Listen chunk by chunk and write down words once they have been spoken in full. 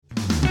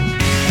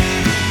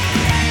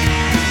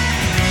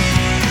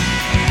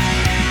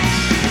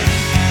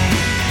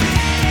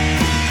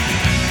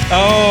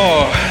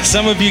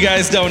Some of you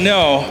guys don't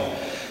know,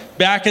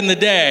 back in the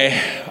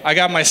day, I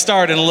got my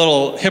start in a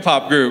little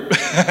hip-hop group.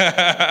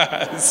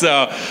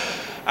 So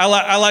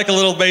I like a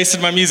little bass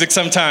in my music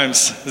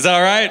sometimes. Is that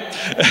all right?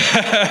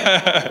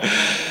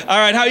 All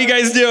right, how you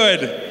guys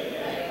doing?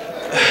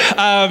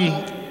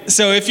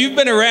 So if you've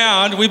been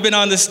around, we've been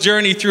on this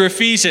journey through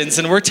Ephesians,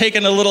 and we're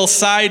taking a little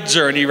side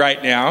journey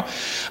right now.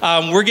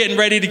 We're getting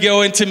ready to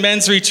go into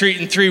men's retreat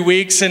in 3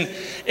 weeks, and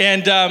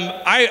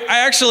I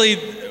actually,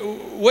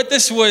 what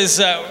this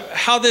was,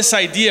 how this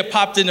idea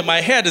popped into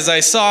my head is I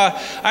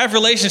have a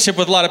relationship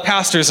with a lot of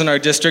pastors in our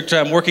district.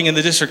 I'm working in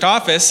the district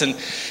office,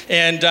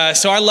 and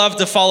so I love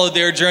to follow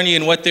their journey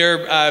and what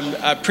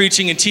they're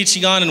preaching and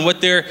teaching on and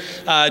what they're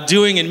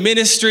doing in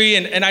ministry.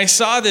 And I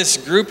saw this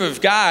group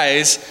of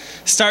guys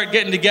start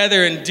getting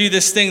together and do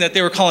this thing that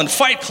they were calling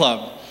Fight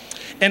Club.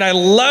 And I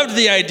loved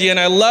the idea, and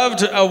I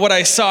loved what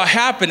I saw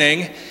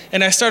happening,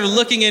 and I started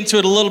looking into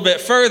it a little bit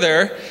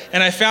further,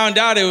 and I found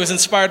out it was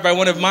inspired by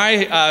one of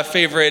my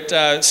favorite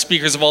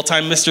speakers of all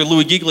time, Mr.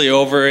 Louis Giglio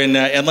over in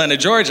Atlanta,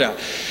 Georgia.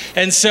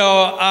 And so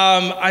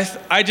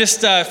I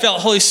just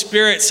felt Holy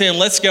Spirit saying,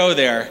 let's go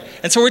there.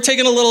 And so we're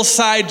taking a little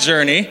side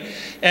journey,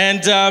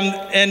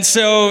 and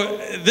so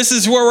this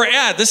is where we're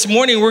at. This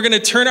morning, we're going to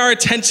turn our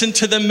attention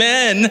to the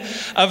men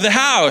of the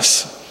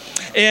house.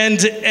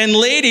 And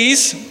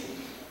ladies,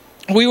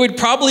 we would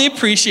probably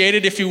appreciate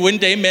it if you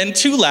wouldn't amen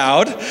too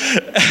loud.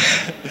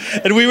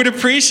 And we would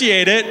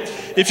appreciate it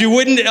if you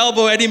wouldn't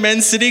elbow any men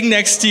sitting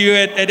next to you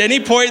at any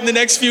point in the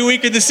next few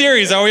weeks of the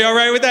series. Are we all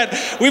right with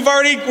that? We're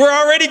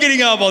already getting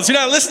elbows. You're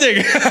not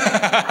listening.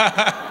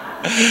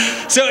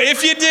 So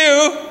if you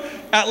do,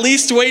 at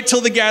least wait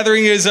till the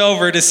gathering is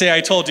over to say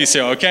I told you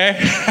so, okay?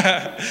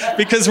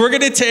 Because we're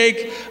going to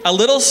take a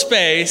little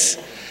space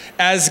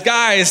as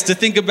guys to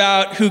think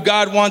about who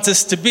God wants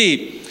us to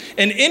be.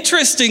 And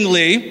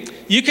interestingly,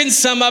 you can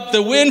sum up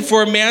the win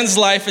for a man's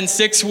life in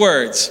 6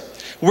 words.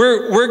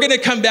 We're going to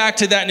come back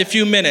to that in a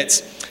few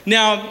minutes.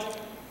 Now,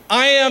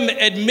 I am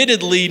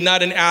admittedly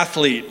not an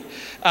athlete,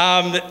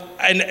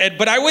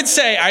 but I would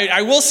say,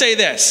 I will say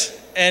this,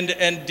 and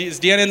is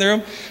Deanna in the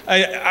room?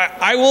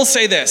 I will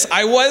say this.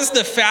 I was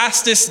the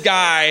fastest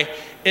guy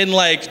in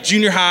like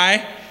junior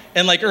high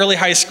and like early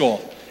high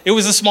school. It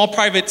was a small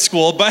private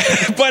school, but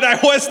I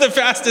was the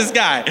fastest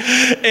guy.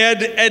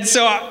 And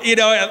so, you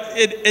know,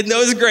 in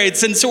those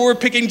grades, and so we're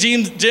picking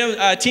teams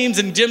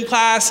in gym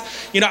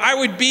class. You know, I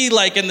would be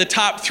like in the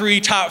top 3,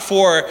 top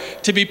 4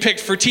 to be picked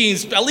for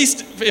teams, at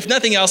least, if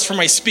nothing else, for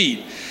my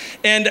speed.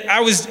 And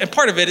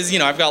part of it is, you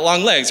know, I've got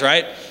long legs,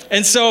 right?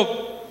 And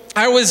so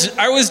I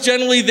was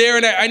generally there,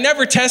 and I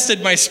never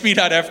tested my speed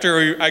out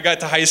after I got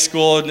to high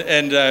school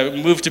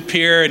and moved to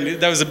Pierre, and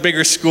that was a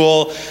bigger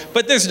school.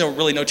 But there's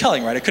really no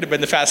telling, right? I could have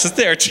been the fastest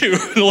there too.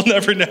 We'll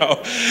never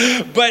know.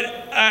 But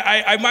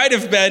I might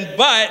have been,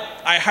 but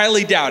I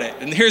highly doubt it.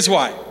 And here's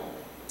why.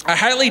 I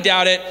highly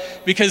doubt it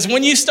because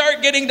when you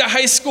start getting to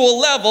high school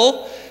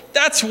level,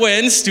 that's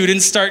when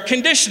students start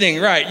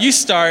conditioning, right? You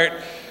start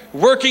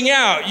working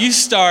out. You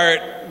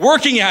start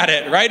working at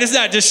it, right? Does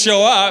that just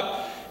show up?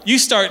 You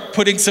start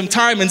putting some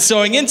time and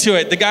sewing into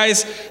it. The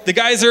guys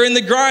are in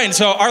the grind.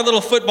 So our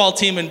little football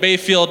team in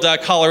Bayfield,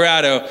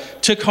 Colorado,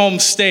 took home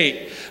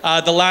state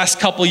the last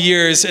couple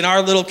years, and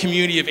our little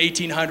community of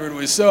 1,800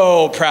 was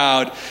so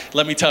proud,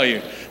 let me tell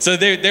you. So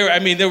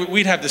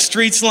we'd have the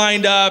streets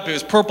lined up. It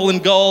was purple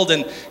and gold,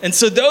 and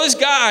so those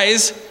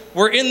guys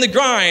were in the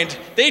grind.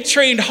 They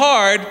trained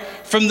hard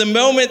from the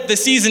moment the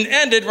season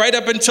ended right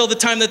up until the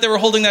time that they were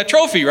holding that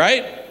trophy,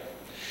 right?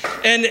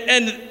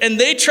 And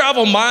they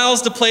travel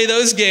miles to play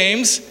those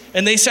games,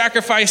 and they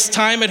sacrifice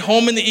time at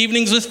home in the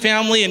evenings with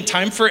family and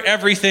time for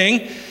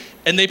everything,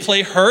 and they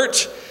play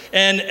hurt,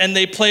 and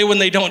they play when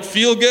they don't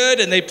feel good,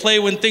 and they play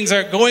when things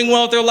aren't going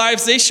well with their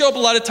lives. They show up a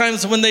lot of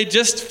times when they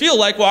just feel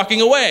like walking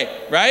away,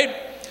 right?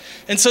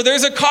 And so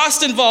there's a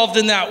cost involved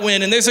in that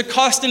win, and there's a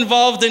cost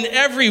involved in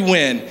every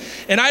win.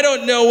 And I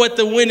don't know what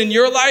the win in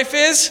your life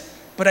is,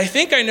 but I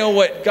think I know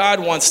what God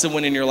wants the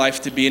win in your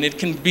life to be, and it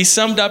can be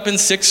summed up in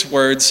 6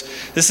 words.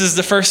 This is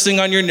the first thing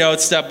on your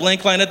notes, that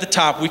blank line at the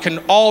top. We can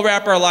all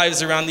wrap our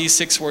lives around these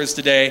 6 words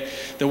today.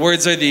 The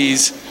words are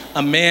these: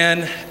 a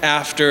man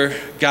after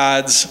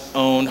God's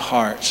own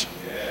heart.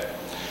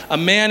 A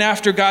man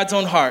after God's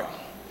own heart.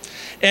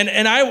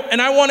 And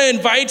I want to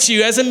invite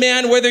you as a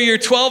man, whether you're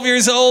 12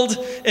 years old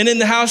and in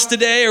the house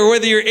today, or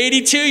whether you're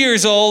 82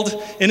 years old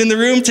and in the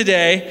room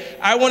today,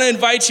 I want to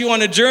invite you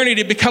on a journey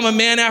to become a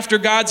man after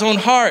God's own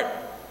heart.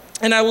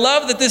 And I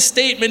love that this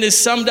statement is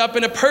summed up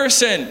in a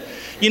person,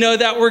 you know,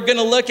 that we're going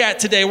to look at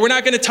today. We're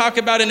not going to talk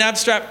about in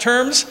abstract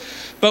terms,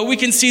 but we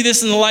can see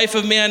this in the life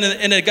of man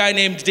in a guy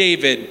named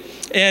David.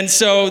 And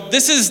so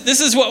this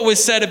is what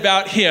was said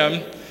about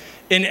him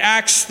in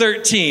Acts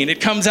 13. It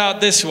comes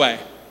out this way.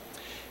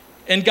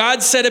 And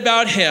God said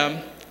about him,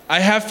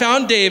 I have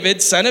found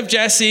David, son of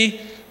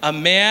Jesse, a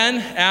man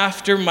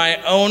after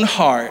my own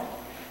heart.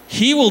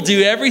 He will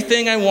do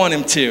everything I want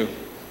him to.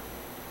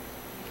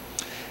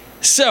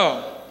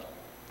 So,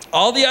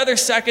 All the other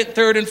second,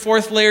 third, and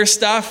fourth layer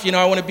stuff,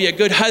 I want to be a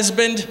good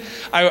husband.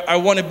 I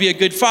want to be a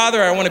good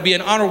father. I want to be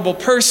an honorable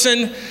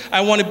person.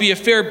 I want to be a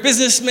fair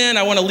businessman.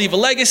 I want to leave a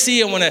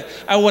legacy.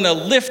 I want to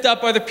lift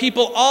up other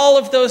people. All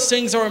of those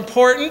things are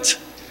important,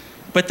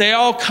 but they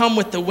all come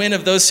with the win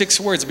of those 6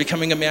 words,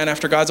 becoming a man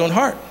after God's own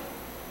heart.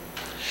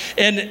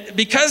 And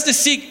because to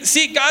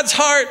seek God's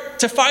heart,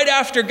 to fight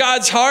after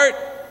God's heart,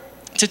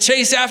 to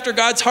chase after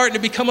God's heart, and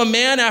to become a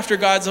man after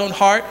God's own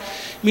heart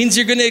means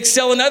you're going to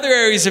excel in other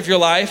areas of your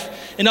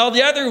life and all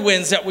the other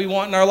wins that we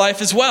want in our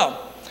life as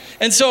well.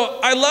 And so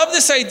I love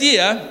this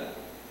idea,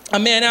 a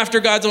man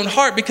after God's own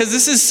heart, because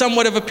this is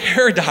somewhat of a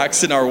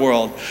paradox in our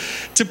world.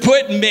 To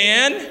put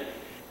man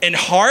and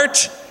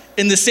heart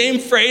in the same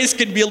phrase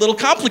can be a little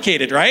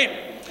complicated, right?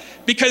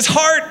 Because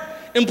heart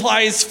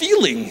implies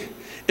feeling.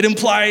 It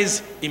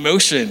implies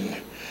emotion.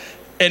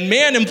 And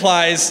man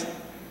implies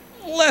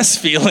less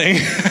feeling,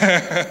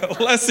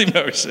 less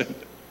emotion.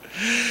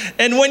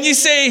 And when you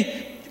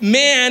say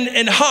man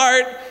and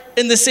heart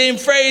in the same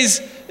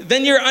phrase,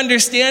 then you're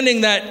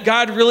understanding that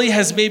God really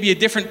has maybe a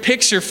different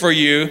picture for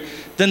you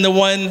than the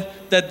one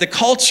that the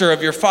culture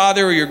of your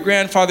father or your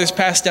grandfathers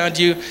passed down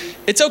to you.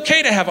 It's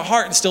okay to have a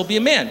heart and still be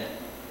a man.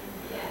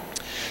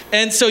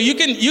 And so you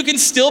can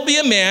still be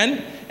a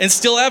man and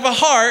still have a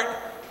heart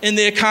in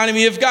the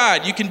economy of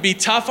God. You can be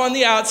tough on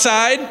the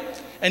outside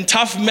and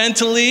tough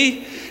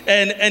mentally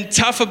and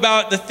tough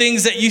about the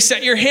things that you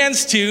set your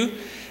hands to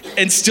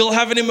and still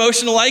have an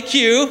emotional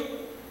IQ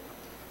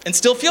and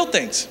still feel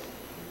things.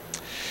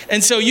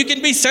 And so you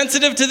can be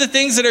sensitive to the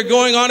things that are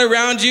going on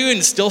around you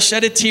and still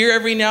shed a tear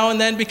every now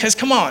and then, because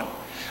come on.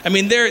 I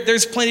mean,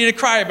 there's plenty to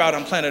cry about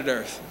on planet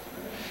Earth.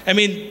 I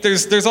mean,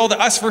 there's all the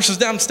us versus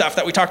them stuff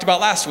that we talked about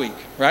last week,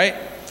 right?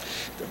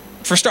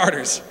 For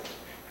starters.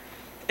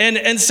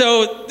 And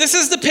so this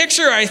is the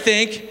picture, I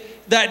think,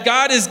 that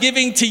God is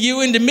giving to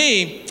you and to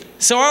me.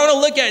 So I want to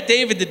look at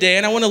David today,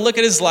 and I want to look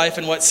at his life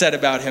and what's said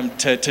about him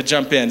to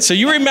jump in. So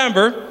you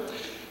remember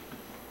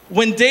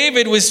when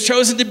David was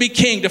chosen to be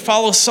king to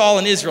follow Saul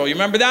in Israel. You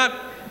remember that?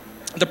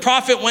 The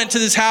prophet went to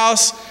this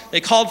house. They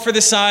called for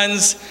the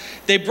sons.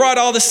 They brought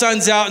all the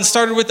sons out and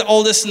started with the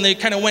oldest, and they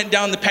kind of went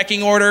down the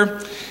pecking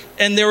order.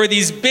 And there were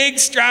these big,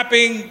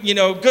 strapping,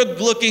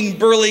 good-looking,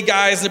 burly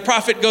guys. The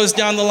prophet goes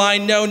down the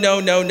line, no.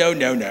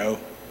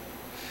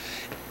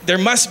 There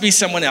must be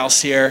someone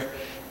else here.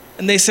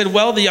 And they said,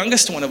 well, the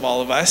youngest one of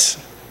all of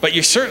us. But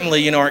you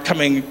certainly, aren't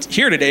coming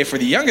here today for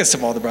the youngest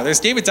of all the brothers.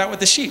 David's out with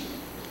the sheep.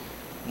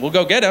 We'll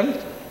go get him.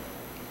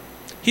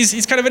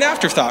 He's kind of an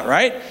afterthought,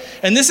 right?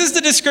 And this is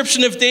the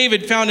description of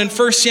David found in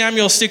 1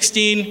 Samuel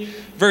 16,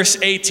 verse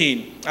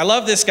 18. I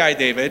love this guy,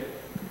 David.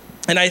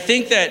 And I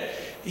think that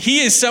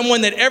he is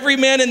someone that every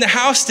man in the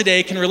house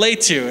today can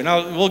relate to. And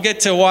we'll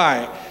get to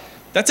why.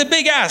 That's a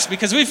big ask,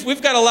 because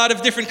we've got a lot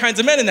of different kinds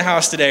of men in the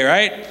house today,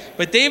 right?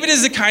 But David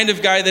is the kind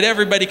of guy that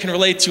everybody can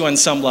relate to on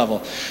some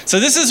level. So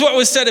this is what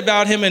was said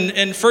about him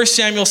in 1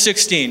 Samuel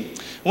 16.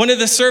 One of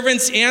the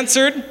servants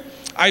answered,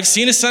 I've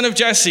seen a son of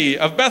Jesse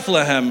of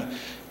Bethlehem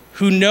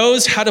who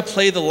knows how to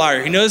play the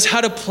lyre. He knows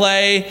how to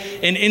play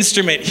an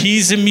instrument.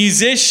 He's a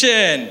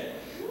musician.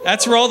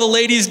 That's where all the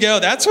ladies go.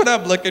 That's what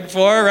I'm looking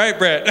for, right,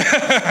 Brett?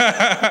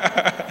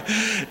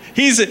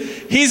 He's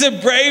a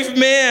brave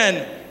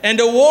man and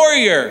a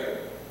warrior.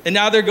 And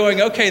now they're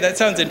going, okay, that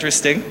sounds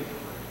interesting.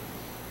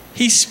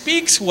 He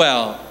speaks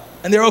well.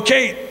 And they're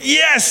okay,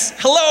 yes,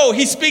 hello,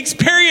 he speaks,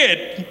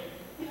 period.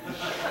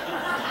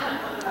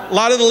 A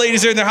lot of the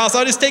ladies are in their house,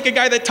 I'll just take a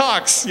guy that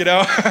talks,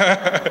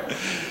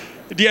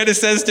 Deanna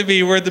says to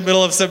me, we're in the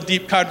middle of some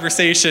deep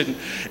conversation,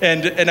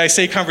 and I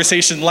say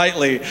conversation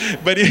lightly,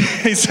 but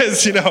he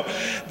says,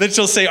 then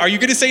she'll say, are you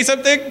going to say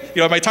something?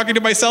 Am I talking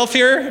to myself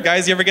here?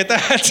 Guys, you ever get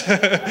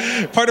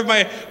that? Part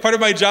of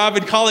my job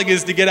and calling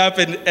is to get up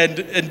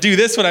and do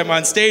this when I'm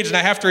on stage, and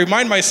I have to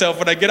remind myself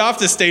when I get off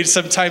the stage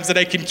sometimes that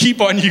I can keep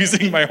on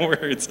using my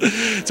words.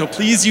 So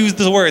please use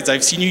the words.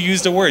 I've seen you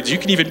use the words. You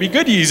can even be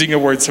good at using your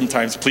words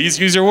sometimes. Please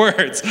use your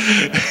words.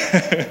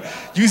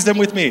 Use them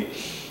with me.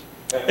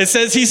 It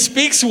says he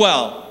speaks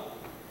well.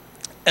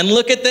 And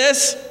look at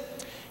this.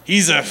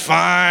 He's a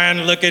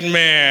fine-looking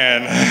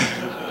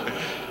man.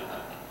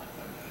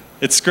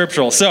 It's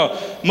scriptural. So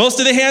most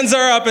of the hands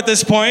are up at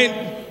this point.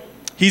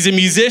 He's a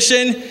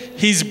musician.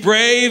 He's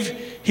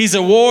brave. He's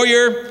a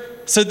warrior.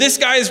 So this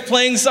guy is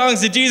playing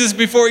songs to Jesus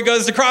before he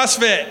goes to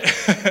CrossFit.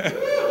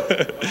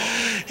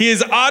 He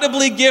is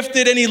audibly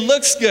gifted and he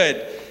looks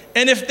good.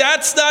 And if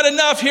that's not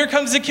enough, here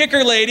comes the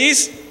kicker,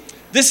 ladies.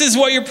 This is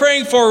what you're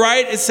praying for,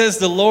 right? It says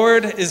the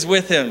Lord is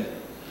with him.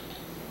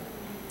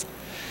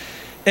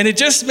 And it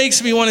just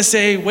makes me want to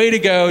say, way to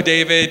go,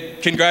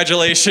 David.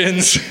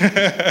 Congratulations.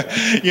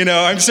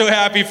 I'm so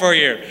happy for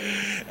you.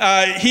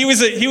 He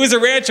was a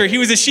rancher. He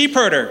was a sheep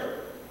herder.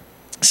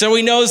 So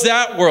he knows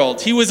that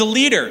world. He was a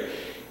leader.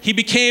 He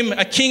became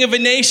a king of a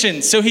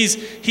nation. So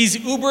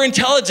he's uber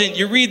intelligent.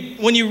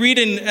 When you read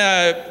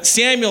in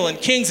Samuel and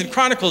Kings and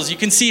Chronicles, you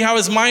can see how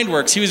his mind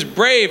works. He was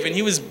brave and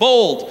he was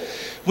bold.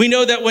 We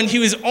know that when he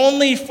was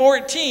only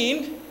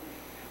 14,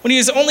 When he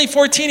was only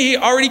 14, he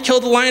already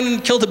killed a lion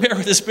and killed a bear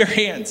with his bare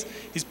hands.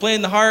 He's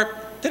playing the harp.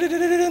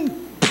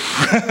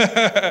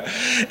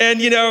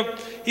 And,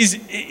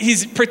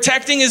 he's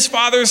protecting his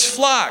father's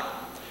flock.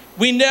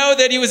 We know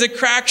that he was a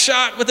crack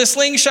shot with a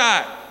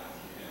slingshot,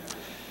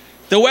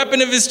 the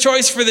weapon of his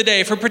choice for the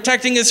day, for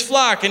protecting his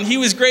flock, and he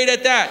was great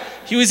at that.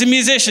 He was a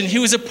musician, he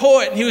was a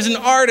poet, and he was an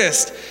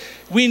artist.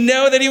 We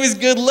know that he was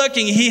good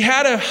looking. He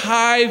had a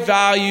high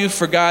value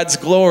for God's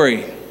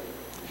glory.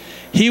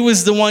 He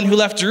was the one who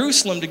left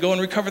Jerusalem to go and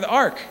recover the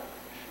ark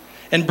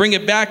and bring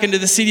it back into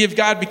the city of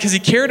God because he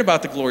cared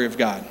about the glory of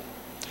God.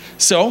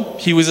 So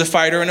he was a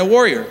fighter and a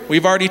warrior.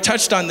 We've already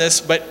touched on this,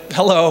 but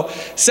hello.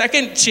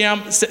 2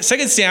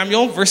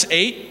 Samuel, verse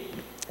 8,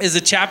 is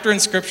a chapter in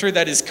Scripture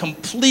that is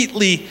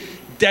completely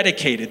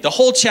dedicated. The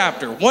whole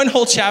chapter, one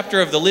whole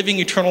chapter of the living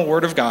eternal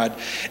Word of God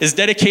is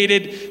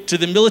dedicated to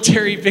the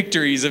military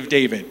victories of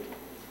David.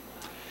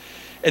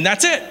 And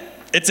that's it.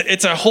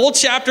 It's a whole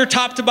chapter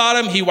top to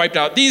bottom. He wiped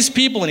out these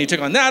people and he took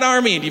on that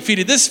army and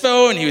defeated this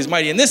foe and he was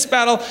mighty in this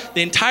battle.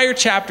 The entire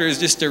chapter is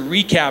just a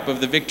recap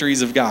of the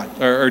victories of God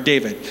or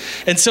David.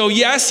 And so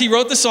yes, he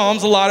wrote the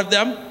Psalms, a lot of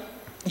them.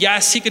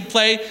 Yes, he could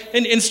play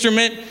an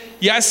instrument.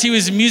 Yes, he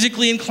was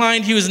musically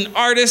inclined. He was an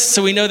artist,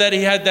 so we know that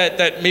he had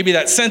that maybe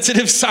that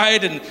sensitive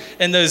side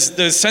and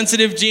those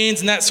sensitive genes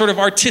and that sort of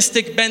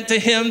artistic bent to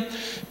him.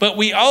 But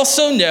we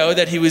also know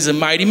that he was a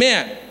mighty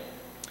man.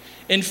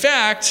 In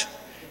fact,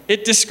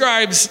 it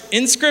describes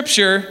in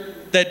Scripture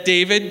that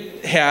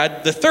David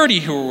had the 30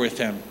 who were with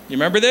him. You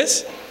remember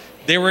this?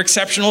 They were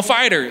exceptional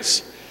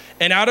fighters.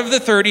 And out of the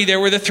 30,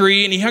 there were the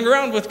 3, and he hung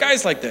around with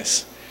guys like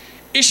this.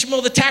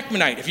 Ishmael the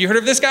Tachmonite. Have you heard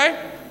of this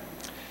guy?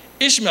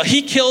 Ishmael.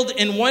 He killed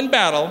in one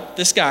battle,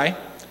 this guy,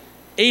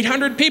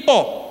 800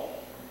 people.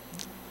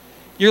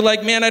 You're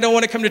like, man, I don't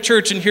want to come to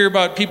church and hear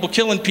about people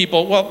killing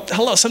people. Well,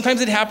 hello,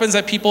 sometimes it happens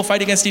that people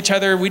fight against each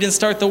other. We didn't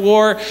start the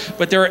war,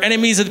 but there are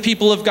enemies of the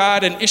people of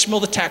God, and Ishmael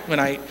the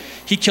Tachmonite,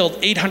 he killed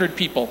 800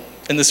 people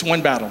in this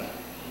one battle.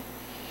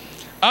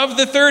 Of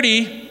the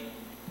 30,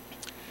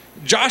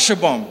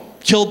 Joshabam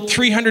killed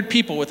 300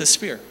 people with a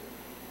spear.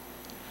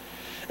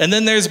 And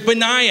then there's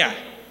Benaiah.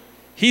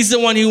 He's the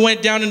one who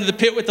went down into the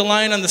pit with the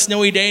lion on the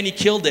snowy day and he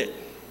killed it.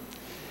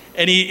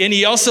 And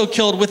he also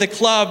killed with a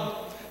club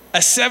a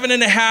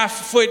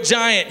 7.5-foot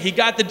giant. He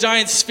got the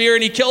giant's spear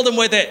and he killed him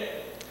with it.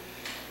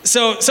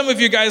 So some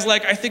of you guys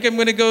like, I think I'm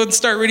going to go and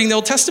start reading the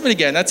Old Testament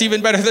again. That's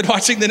even better than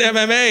watching the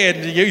MMA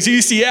and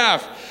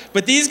UCF.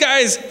 But these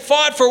guys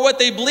fought for what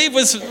they believed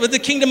was the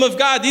kingdom of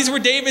God. These were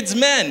David's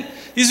men.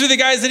 These were the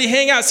guys that he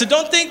hang out. So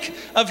don't think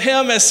of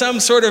him as some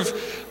sort of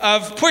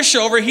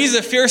pushover. He's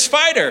a fierce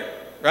fighter,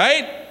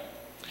 right?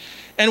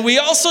 And we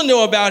also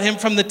know about him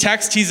from the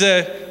text, he's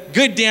a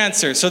good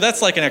dancer. So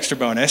that's like an extra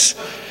bonus.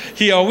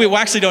 We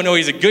actually don't know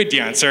he's a good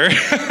dancer,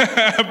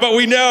 but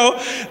we know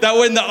that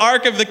when the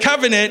Ark of the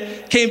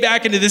Covenant came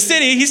back into the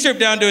city, he stripped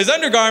down to his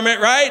undergarment,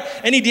 right?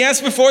 And he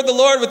danced before the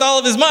Lord with all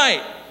of his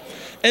might.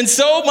 And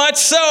so much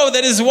so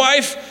that his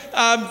wife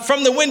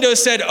from the window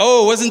said,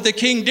 "Oh, wasn't the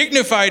king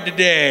dignified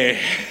today?"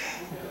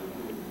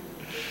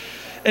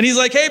 And he's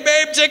like, "Hey,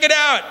 babe, check it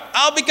out.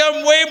 I'll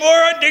become way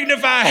more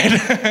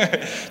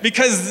undignified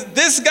because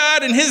this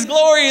God and his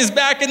glory is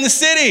back in the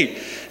city.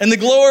 And the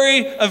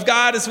glory of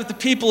God is with the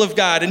people of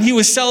God." And he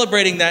was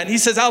celebrating that. And he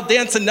says, "I'll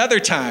dance another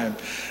time.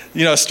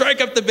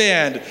 Strike up the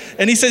band."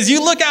 And he says,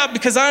 "You look out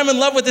because I'm in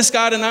love with this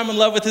God and I'm in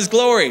love with his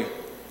glory."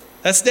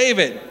 That's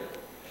David.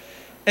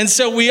 And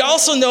so we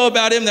also know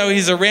about him that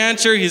he's a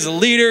rancher, he's a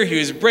leader, he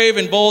was brave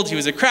and bold, he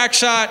was a crack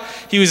shot,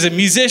 he was a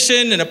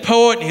musician and a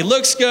poet, and he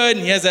looks good,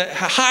 and he has a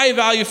high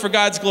value for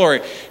God's glory.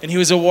 And he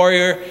was a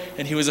warrior,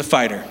 and he was a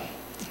fighter.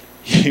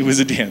 He was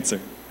a dancer.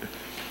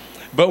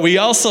 But we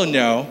also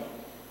know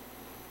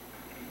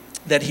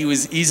that he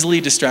was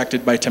easily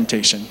distracted by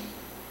temptation.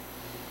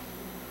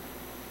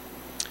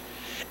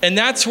 And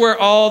that's where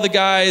all the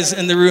guys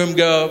in the room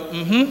go,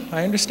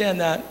 I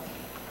understand that,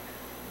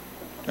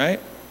 right?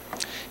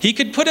 He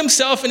could put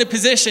himself in a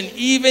position,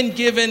 even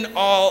given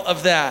all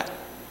of that,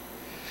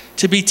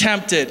 to be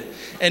tempted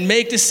and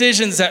make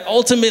decisions that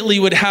ultimately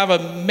would have a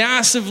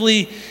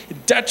massively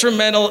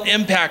detrimental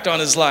impact on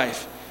his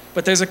life.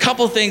 But there's a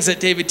couple things that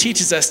David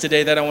teaches us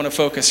today that I want to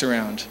focus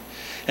around.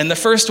 And the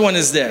first one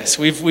is this.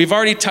 We've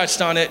already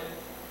touched on it.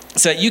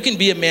 It's that you can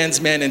be a man's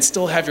man and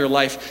still have your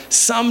life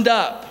summed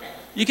up.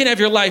 You can have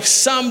your life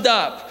summed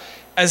up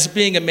as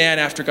being a man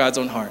after God's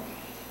own heart.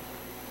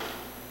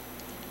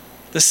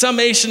 The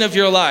summation of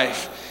your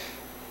life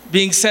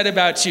being said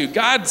about you.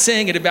 God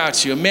saying it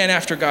about you, a man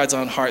after God's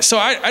own heart. So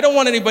I don't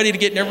want anybody to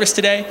get nervous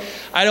today.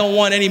 I don't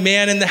want any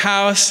man in the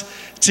house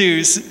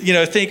to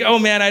think, oh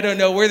man, I don't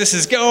know where this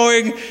is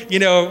going.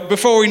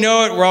 Before we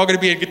know it, we're all going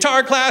to be in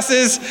guitar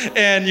classes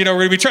and we're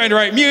going to be trying to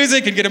write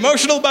music and get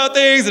emotional about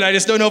things, and I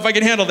just don't know if I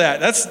can handle that.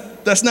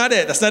 That's not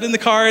it. That's not in the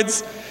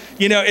cards.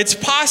 It's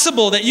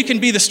possible that you can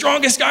be the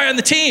strongest guy on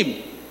the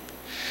team,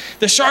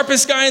 the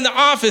sharpest guy in the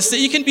office, that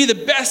you can be the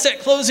best at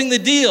closing the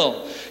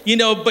deal,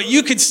 but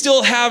you could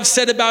still have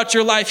said about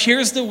your life,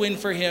 here's the win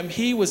for him.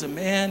 He was a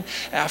man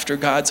after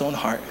God's own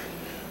heart.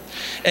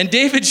 And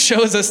David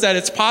shows us that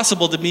it's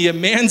possible to be a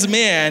man's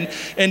man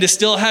and to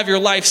still have your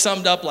life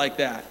summed up like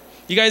that.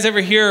 You guys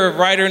ever hear of a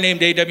writer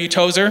named A.W.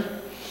 Tozer?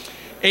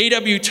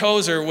 A.W.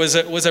 Tozer was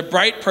a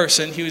bright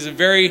person. He was a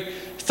very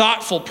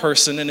thoughtful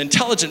person, an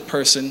intelligent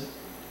person,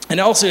 and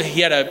also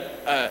he had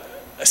a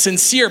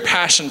sincere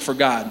passion for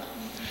God.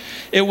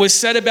 It was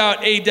said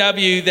about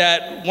A.W.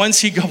 that once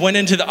he went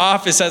into the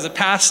office as a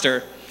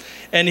pastor,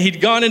 and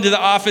he'd gone into the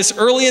office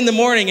early in the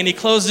morning and he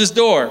closed his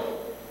door.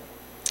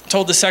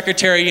 Told the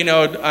secretary,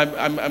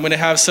 I'm going to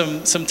have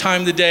some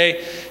time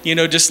today,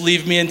 just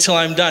leave me until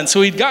I'm done.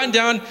 So he'd gotten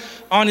down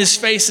on his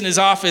face in his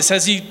office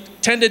as he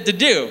tended to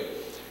do.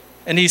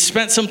 And he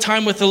spent some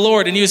time with the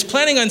Lord, and he was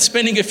planning on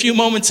spending a few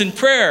moments in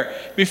prayer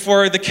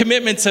before the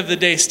commitments of the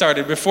day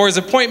started, before his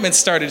appointments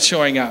started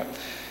showing up.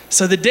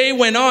 So the day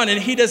went on,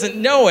 and he doesn't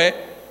know it,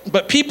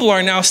 but people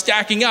are now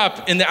stacking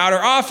up in the outer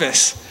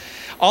office.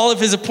 All of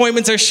his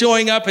appointments are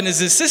showing up, and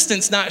his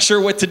assistant's not sure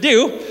what to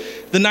do.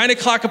 The 9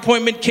 o'clock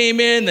appointment came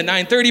in, the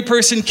 9:30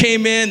 person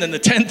came in, then the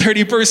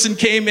 10:30 person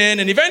came in,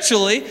 and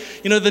eventually,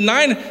 the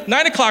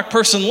 9 o'clock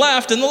person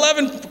left, and the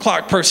 11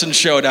 o'clock person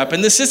showed up.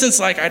 And the assistant's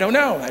like, I don't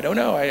know.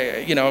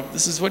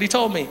 This is what he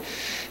told me.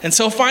 And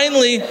so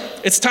finally,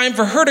 it's time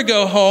for her to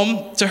go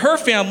home to her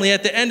family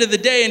at the end of the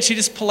day, and she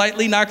just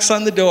politely knocks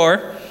on the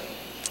door.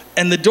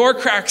 And the door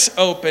cracks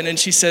open, and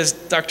she says,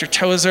 Dr.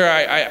 Tozer,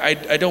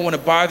 I don't want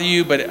to bother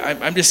you, but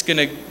I'm just going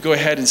to go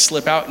ahead and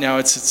slip out now.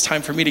 It's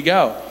time for me to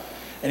go.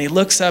 And he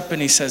looks up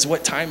and he says,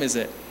 what time is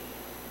it?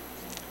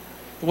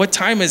 What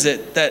time is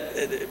it?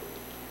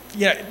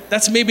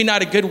 That's maybe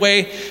not a good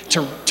way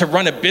to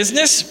run a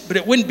business, but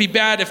it wouldn't be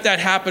bad if that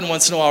happened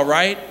once in a while,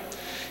 right?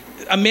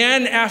 A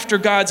man after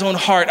God's own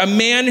heart, a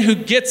man who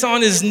gets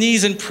on his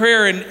knees in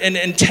prayer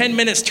and 10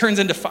 minutes turns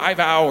into 5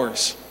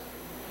 hours.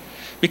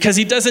 Because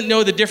he doesn't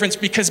know the difference,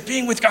 because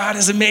being with God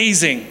is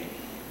amazing.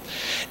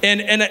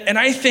 And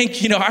I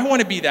think, I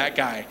want to be that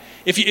guy.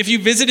 If you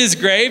visit his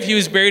grave, he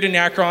was buried in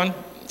Akron,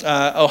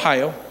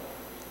 Ohio.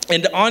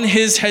 And on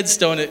his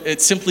headstone,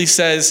 it simply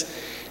says,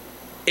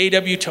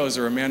 A.W.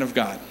 Tozer, a man of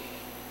God.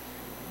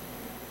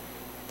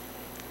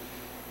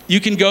 You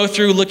can go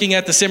through looking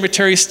at the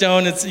cemetery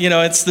stone.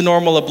 It's the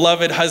normal, a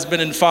beloved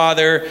husband and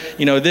father,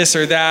 this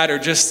or that, or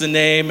just the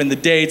name and the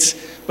dates.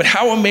 But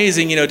how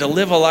amazing, to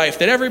live a life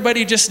that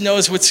everybody just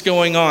knows what's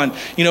going on.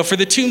 For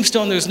the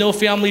tombstone, there's no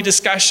family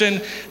discussion.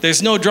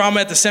 There's no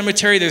drama at the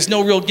cemetery. There's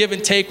no real give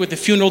and take with the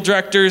funeral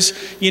directors.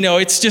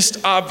 It's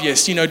just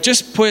obvious.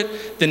 Just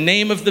put the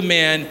name of the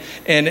man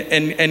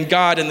and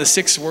God in the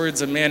 6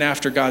 words, a man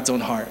after God's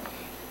own heart.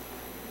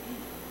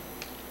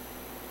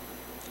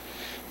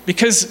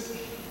 Because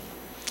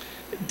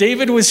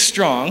David was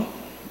strong,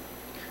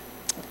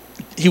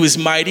 he was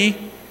mighty,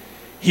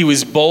 he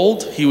was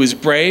bold, he was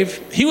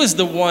brave. He was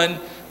the one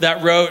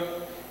that wrote,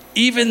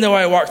 even though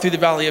I walk through the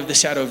valley of the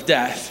shadow of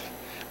death,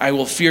 I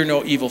will fear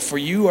no evil, for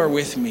you are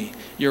with me.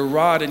 Your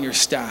rod and your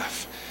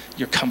staff,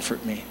 you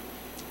comfort me.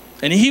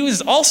 And he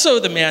was also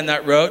the man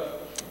that wrote,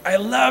 I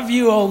love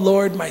you, O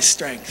Lord, my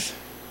strength.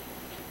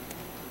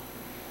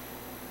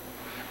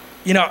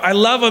 I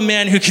love a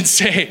man who can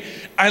say,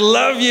 I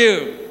love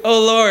you,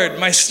 O Lord,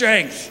 my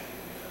strength.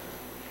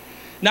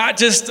 Not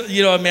just,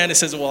 a man that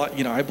says, well,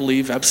 I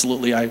believe,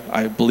 absolutely,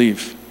 I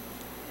believe.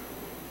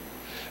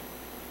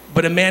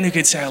 But a man who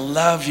could say, I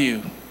love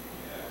you.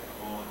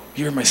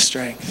 You're my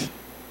strength.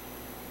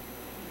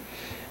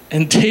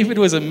 And David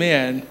was a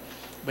man,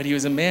 but he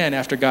was a man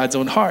after God's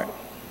own heart.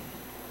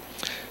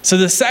 So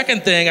the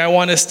second thing I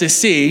want us to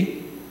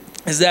see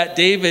is that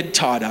David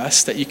taught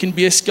us that you can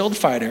be a skilled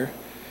fighter,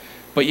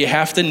 but you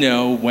have to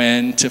know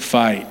when to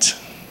fight.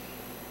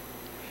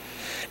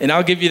 And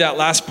I'll give you that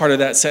last part of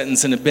that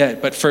sentence in a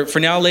bit. But for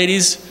now,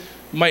 ladies,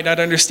 you might not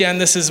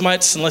understand this as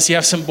much unless you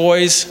have some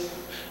boys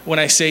when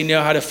I say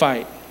know how to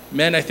fight.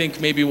 Men, I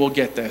think maybe we'll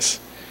get this.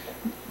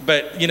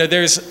 But,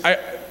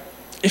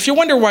 if you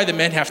wonder why the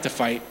men have to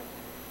fight,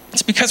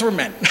 it's because we're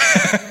men.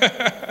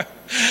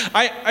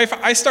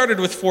 I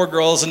started with 4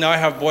 girls and now I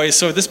have boys.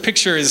 So this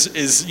picture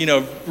is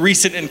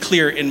recent and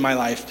clear in my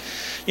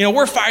life.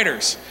 We're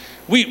fighters.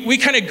 We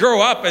kind of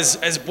grow up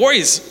as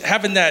boys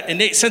having that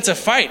innate sense of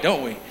fight,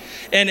 don't we?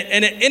 And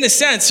in a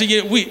sense, so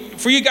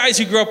for you guys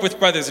who grew up with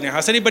brothers in your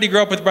house, anybody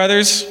grow up with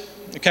brothers?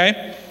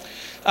 Okay.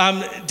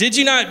 Did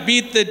you not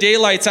beat the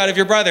daylights out of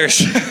your brothers?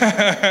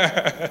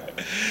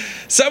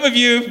 Some of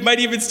you might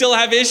even still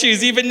have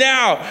issues, even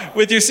now,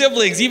 with your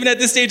siblings, even at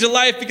this stage of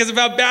life, because of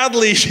how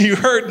badly you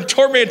hurt and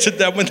tormented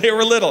them when they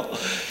were little.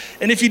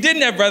 And if you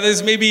didn't have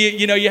brothers, maybe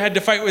you had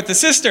to fight with a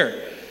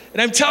sister.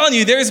 And I'm telling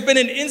you, there's been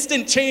an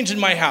instant change in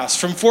my house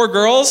from 4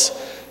 girls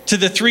to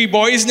the 3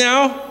 boys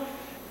now.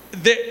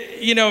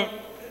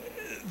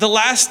 The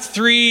last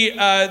 3,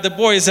 the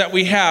boys that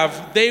we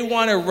have, they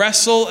want to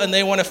wrestle and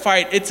they want to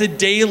fight. It's a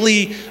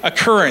daily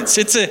occurrence.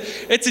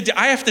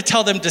 I have to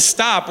tell them to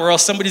stop or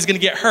else somebody's going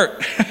to get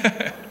hurt.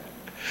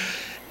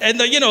 And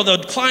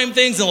they'll climb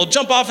things and they'll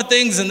jump off of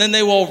things and then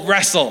they will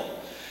wrestle.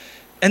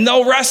 And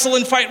they'll wrestle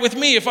and fight with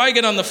me if I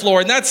get on the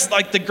floor. And that's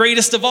like the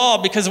greatest of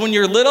all, because when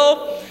you're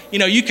little,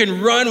 you can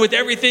run with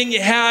everything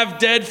you have,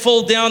 dead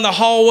full down the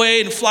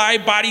hallway and fly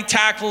body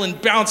tackle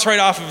and bounce right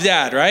off of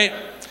dad, right?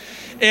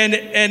 And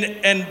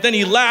then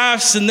he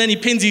laughs, and then he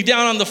pins you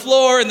down on the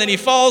floor, and then he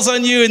falls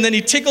on you, and then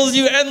he tickles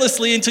you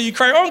endlessly until you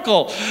cry,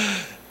 "Uncle,"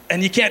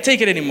 and you can't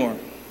take it anymore.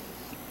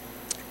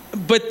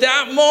 But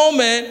that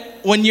moment,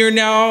 when you're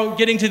now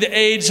getting to the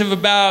age of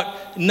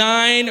about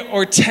 9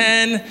 or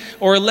 10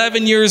 or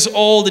 11 years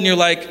old, and you're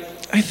like,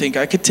 "I think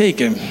I could take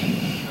him."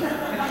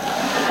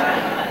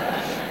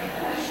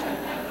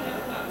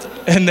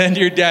 And then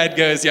your dad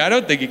goes, "Yeah, I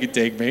don't think you could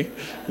take me.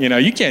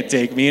 You can't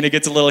take me." And it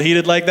gets a little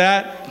heated like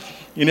that.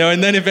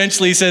 And then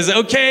eventually he says,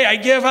 "Okay, I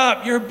give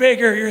up. You're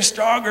bigger, you're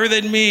stronger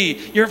than me,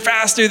 you're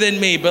faster than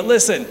me." But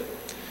listen,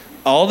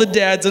 all the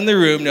dads in the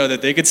room know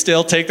that they could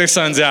still take their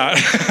sons out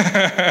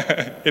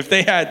if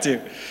they had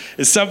to.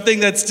 It's something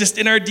that's just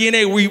in our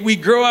DNA. We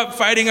grow up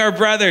fighting our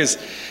brothers.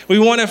 We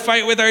want to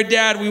fight with our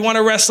dad. We want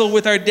to wrestle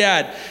with our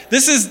dad.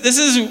 This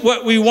is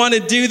what we want to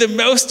do the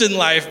most in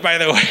life, by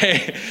the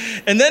way.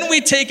 And then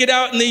we take it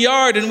out in the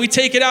yard, and we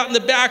take it out in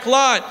the back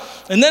lot.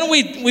 And then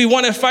we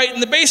want to fight in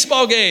the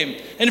baseball game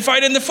and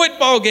fight in the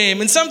football game.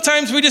 And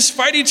sometimes we just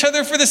fight each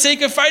other for the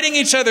sake of fighting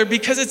each other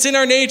because it's in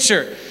our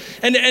nature.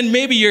 And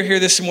maybe you're here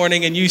this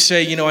morning and you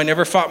say, "I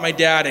never fought my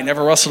dad, I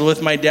never wrestled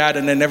with my dad,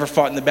 and I never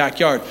fought in the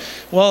backyard."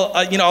 Well,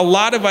 a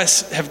lot of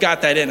us have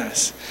got that in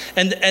us.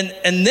 And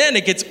then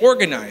it gets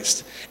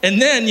organized.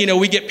 And then,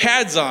 we get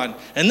pads on.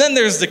 And then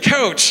there's the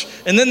coach.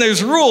 And then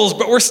there's rules,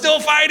 but we're still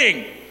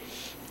fighting.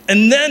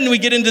 And then we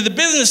get into the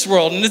business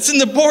world, and it's in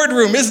the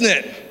boardroom, isn't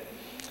it?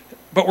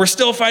 But we're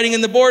still fighting in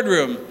the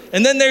boardroom.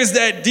 And then there's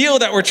that deal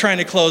that we're trying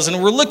to close,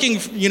 and we're looking,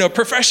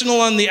 professional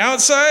on the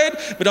outside,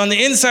 but on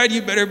the inside,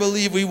 you better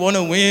believe we want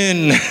to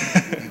win.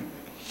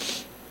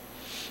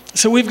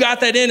 So we've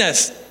got that in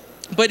us.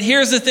 But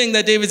here's the thing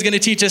that David's going to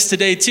teach us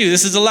today, too.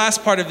 This is the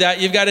last part of that.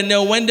 You've got to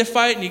know when to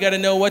fight, and you've got to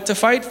know what to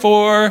fight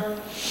for.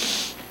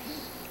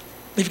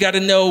 You've got to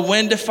know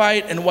when to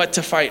fight and what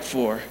to fight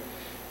for.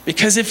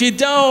 Because if you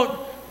don't,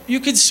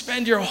 you could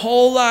spend your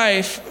whole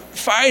life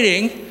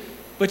fighting,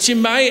 but you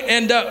might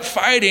end up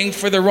fighting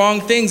for the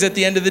wrong things at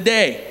the end of the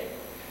day.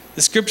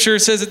 The scripture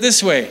says it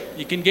this way: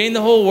 you can gain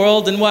the whole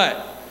world and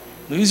what?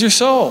 Lose your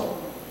soul.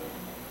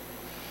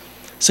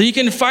 So you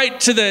can fight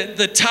to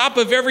the top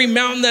of every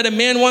mountain that a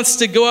man wants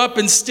to go up,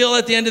 and still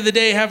at the end of the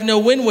day have no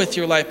win with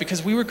your life,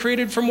 because we were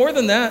created for more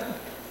than that.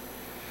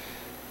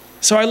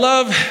 So I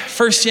love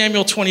 1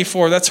 Samuel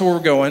 24. That's where we're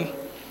going.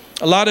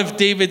 A lot of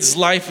David's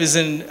life is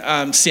in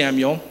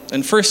Samuel.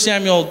 And 1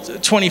 Samuel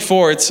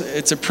 24,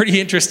 it's a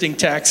pretty interesting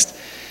text.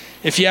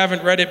 If you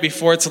haven't read it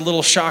before, it's a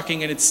little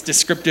shocking in its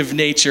descriptive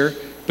nature.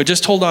 But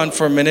just hold on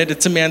for a minute.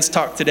 It's a man's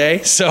talk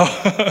today. So,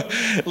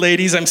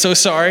 ladies, I'm so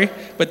sorry,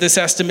 but this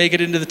has to make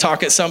it into the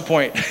talk at some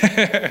point.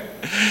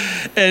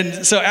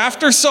 And so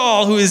after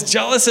Saul, who is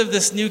jealous of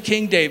this new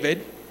King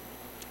David,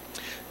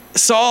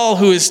 Saul,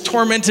 who is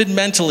tormented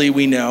mentally,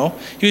 we know,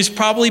 he was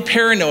probably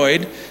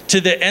paranoid to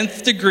the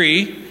nth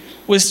degree,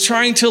 was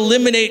trying to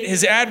eliminate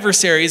his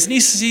adversaries, and he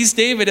sees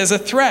David as a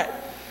threat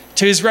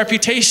to his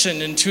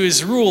reputation and to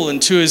his rule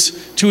and to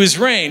his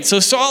reign. So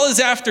Saul is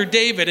after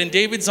David, and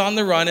David's on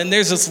the run, and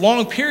there's this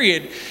long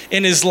period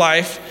in his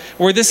life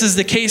where this is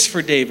the case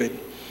for David.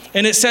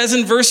 And it says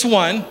in verse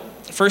 1,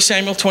 1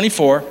 Samuel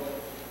 24,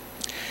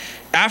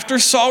 after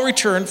Saul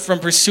returned from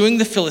pursuing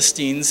the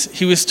Philistines,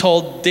 he was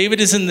told, David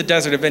is in the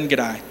desert of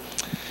En-Gedi.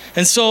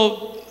 And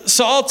so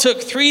Saul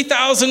took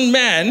 3,000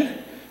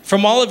 men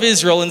from all of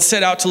Israel and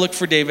set out to look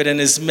for David and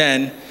his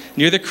men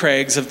near the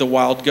crags of the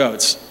wild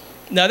goats.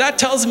 Now that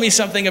tells me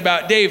something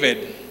about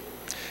David,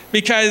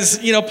 because,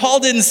 Paul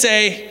didn't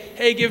say,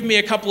 hey, give me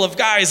a couple of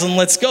guys and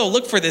let's go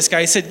look for this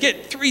guy. He said,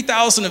 get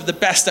 3,000 of the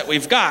best that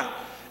we've got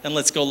and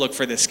let's go look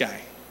for this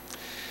guy.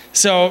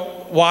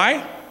 So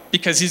why?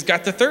 Because he's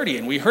got the 30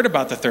 and we heard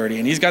about the 30,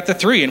 and he's got the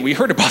 3 and we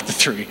heard about the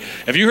 3.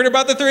 Have you heard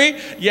about the 3?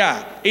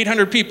 Yeah,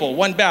 800 people,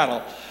 one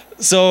battle.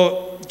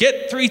 So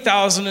get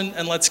 3,000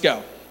 and let's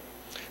go.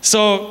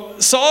 So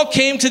Saul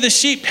came to the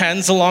sheep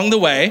pens along the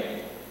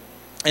way,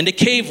 and a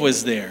cave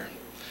was there.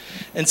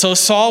 And so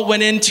Saul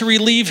went in to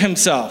relieve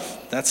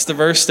himself. That's the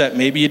verse that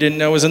maybe you didn't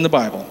know was in the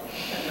Bible.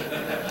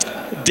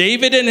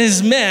 David and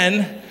his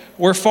men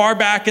were far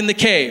back in the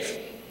cave.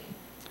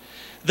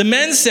 The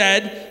men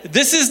said,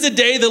 this is the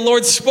day the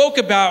Lord spoke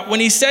about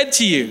when he said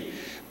to you,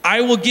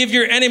 I will give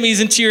your enemies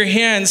into your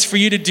hands for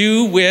you to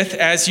do with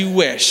as you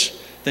wish.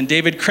 Then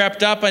David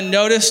crept up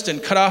unnoticed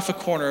and cut off a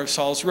corner of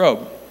Saul's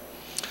robe.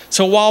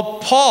 So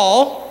while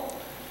Saul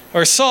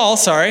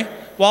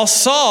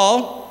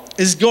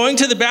is going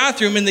to the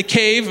bathroom in the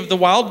cave of the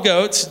wild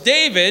goats,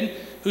 David,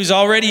 who's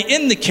already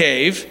in the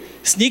cave,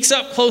 sneaks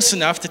up close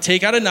enough to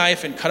take out a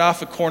knife and cut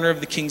off a corner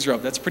of the king's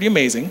robe. That's pretty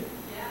amazing.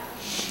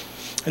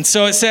 And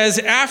so it says,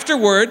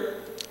 afterward,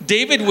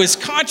 David was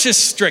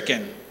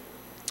conscience-stricken.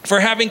 for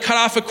having cut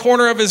off a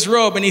corner of his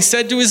robe. And he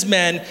said to his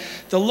men,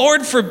 the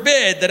Lord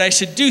forbid that I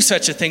should do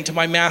such a thing to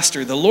my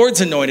master, the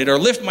Lord's anointed, or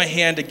lift my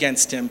hand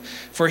against him,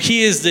 for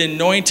he is the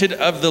anointed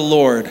of the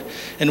Lord.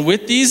 And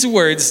with these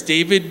words,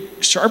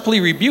 David sharply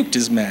rebuked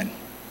his men.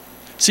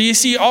 So you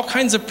see all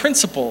kinds of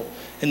principle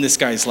in this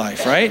guy's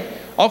life, right?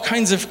 All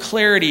kinds of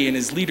clarity in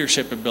his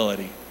leadership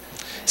ability.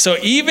 So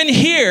even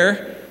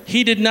here,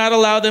 he did not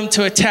allow them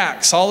to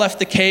attack. Saul left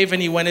the cave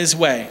and he went his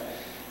way.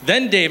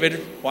 Then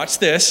David, watch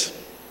this,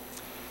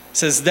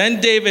 says, then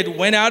David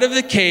went out of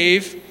the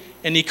cave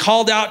and he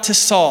called out to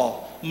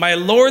Saul, my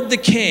lord the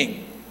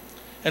king.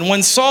 And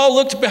when Saul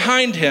looked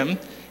behind him,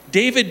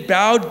 David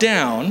bowed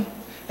down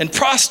and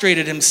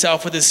prostrated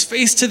himself with his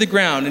face to the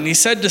ground. And he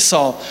said to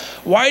Saul,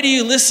 why do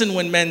you listen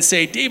when men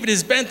say, David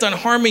is bent on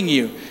harming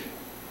you?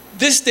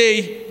 This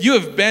day you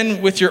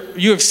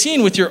have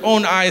seen with your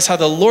own eyes how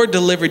the Lord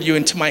delivered you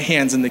into my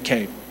hands in the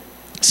cave.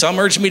 Some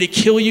urged me to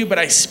kill you, but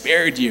I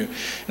spared you.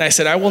 And I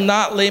said, I will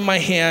not lay my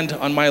hand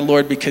on my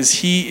Lord because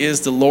he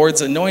is the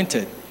Lord's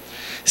anointed.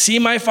 See,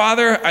 my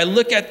father, I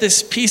look at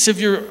this piece of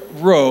your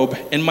robe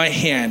in my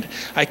hand.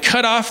 I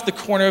cut off the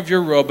corner of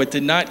your robe, but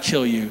did not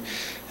kill you.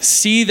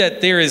 See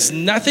that there is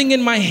nothing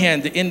in my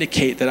hand to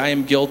indicate that I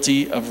am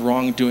guilty of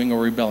wrongdoing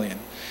or rebellion.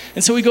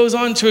 And so he goes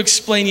on to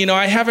explain,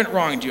 I haven't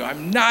wronged you.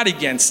 I'm not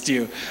against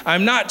you.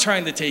 I'm not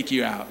trying to take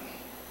you out.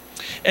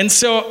 And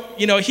so,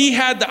 he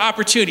had the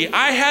opportunity.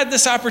 I had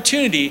this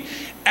opportunity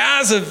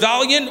as a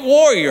valiant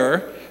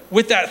warrior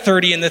with that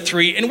 30 and the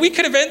 3, and we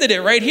could have ended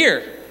it right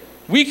here.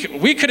 We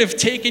could have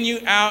taken you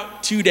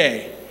out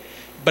today.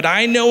 But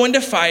I know when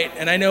to fight,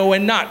 and I know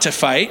when not to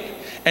fight,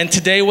 and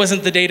today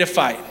wasn't the day to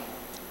fight.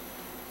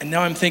 And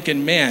now I'm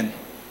thinking, man,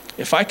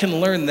 if I can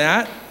learn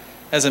that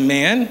as a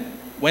man,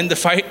 when to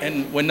fight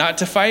and when not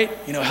to fight,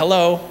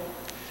 hello.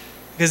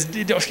 Because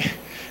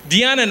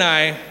Deanna and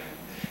I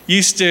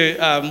used to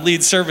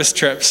lead service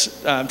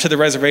trips to the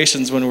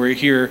reservations when we were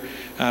here,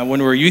 when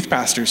we were youth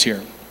pastors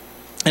here.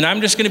 And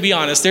I'm just going to be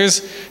honest.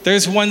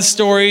 There's one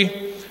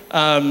story,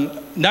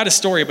 not a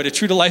story, but a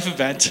true-to-life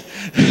event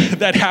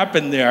that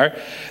happened there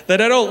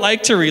that I don't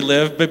like to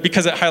relive, but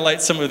because it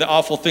highlights some of the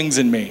awful things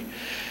in me.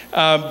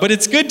 But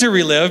it's good to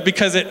relive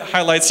because it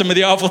highlights some of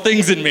the awful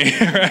things in me,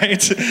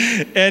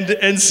 right?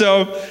 And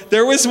so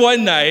there was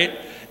one night,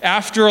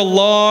 after a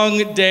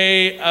long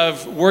day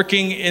of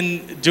working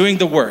in doing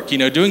the work,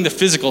 doing the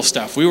physical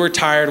stuff. We were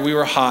tired, we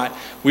were hot,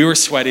 we were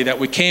sweaty, that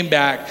we came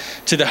back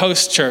to the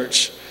host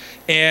church,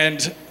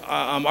 and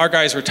our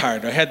guys were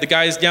tired. I had the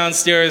guys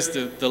downstairs,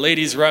 the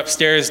ladies were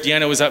upstairs,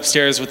 Deanna was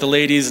upstairs with the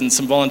ladies and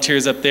some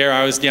volunteers up there,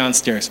 I was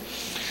downstairs.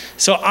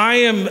 So I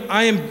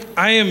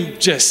am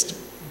just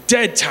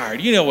dead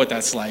tired. You know what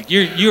that's like.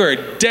 You are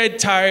dead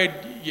tired,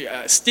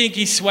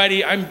 stinky,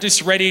 sweaty. I'm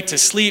just ready to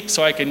sleep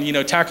so I can,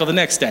 tackle the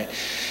next day.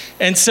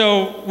 And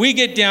so we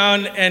get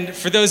down, and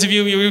for those of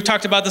you, we've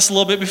talked about this a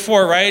little bit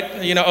before, right?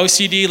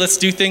 OCD, let's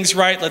do things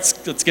right. Let's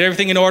get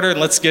everything in order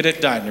and let's get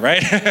it done,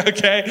 right?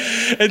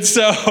 Okay? And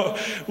so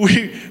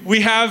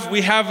we have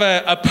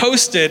a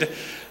posted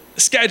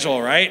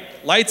schedule, right?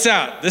 Lights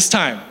out this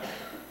time.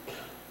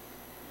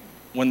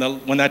 When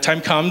that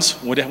time comes,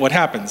 what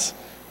happens?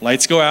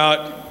 Lights go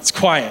out, it's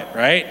quiet,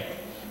 right?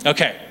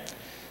 Okay,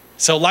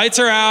 so lights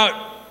are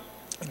out,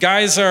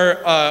 guys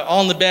are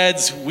all in the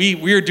beds,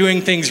 we're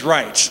doing things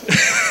right.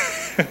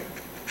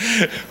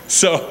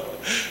 So,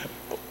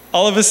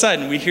 all of a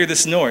sudden, we hear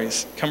this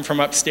noise come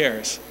from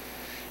upstairs,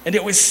 and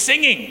it was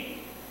singing.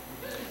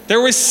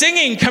 There was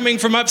singing coming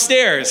from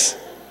upstairs.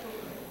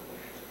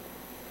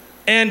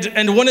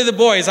 And one of the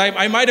boys,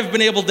 I might have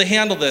been able to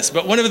handle this,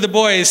 but one of the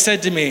boys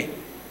said to me,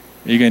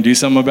 are you going to do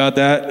something about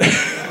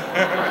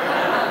that?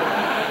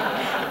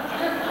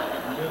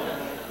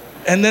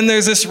 And then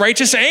there's this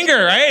righteous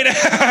anger, right?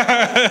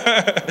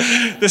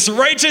 This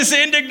righteous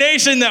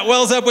indignation that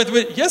wells up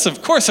with, yes,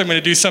 of course I'm going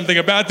to do something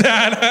about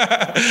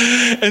that.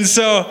 And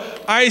so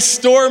I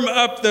storm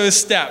up those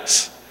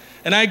steps.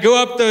 And I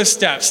go up those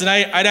steps. And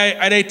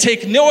I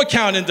take no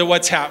account into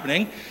what's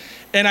happening.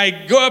 And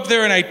I go up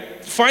there and I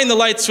find the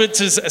light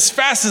switches as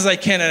fast as I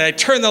can. And I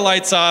turn the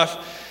lights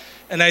off.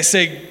 And I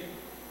say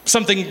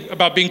something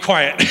about being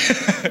quiet.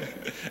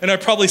 And I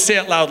probably say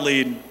it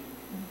loudly,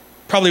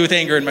 probably with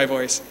anger in my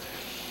voice.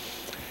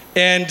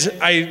 And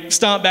I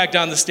stomp back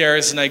down the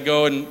stairs, and I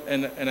go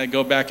and I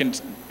go back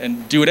and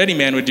do what any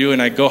man would do,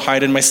 and I go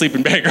hide in my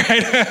sleeping bag,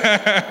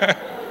 right?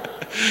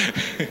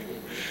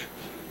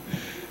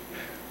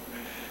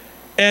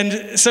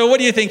 And so what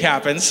do you think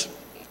happens?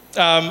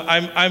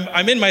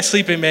 I'm in my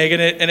sleeping bag,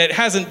 and it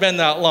hasn't been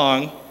that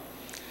long.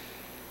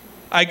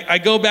 I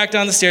go back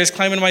down the stairs,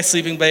 climb into my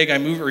sleeping bag,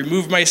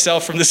 remove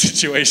myself from the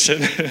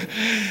situation.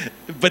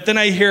 But then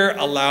I hear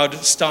a loud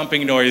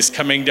stomping noise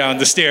coming down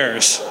the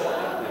stairs.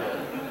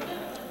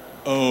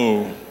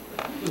 Oh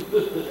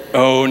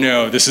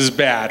no, this is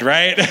bad,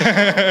 right?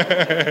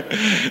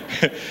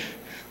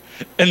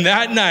 And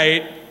that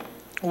night,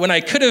 when I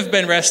could have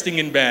been resting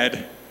in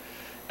bed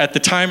at the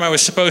time I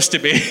was supposed to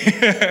be,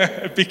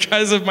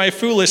 because of my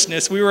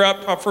foolishness, we were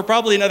up for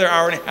probably another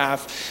hour and a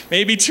half,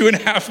 maybe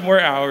 2.5 more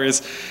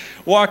hours.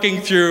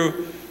 walking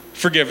through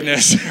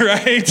forgiveness,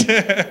 right?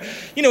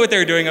 You know what they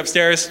were doing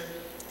upstairs?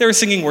 They were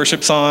singing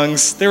worship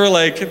songs. They were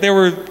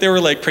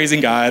like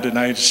praising God, and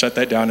I shut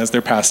that down as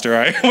their pastor.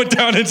 I went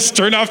down and just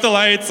turned off the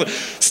lights.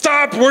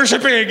 Stop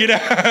worshiping, you know.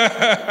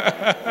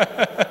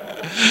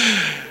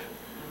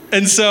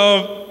 And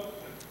so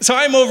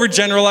I'm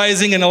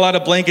overgeneralizing in a lot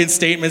of blanket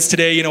statements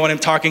today, you know, when I'm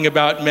talking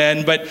about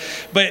men. But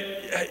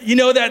you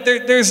know that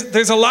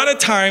there's a lot of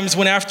times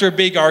when after a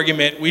big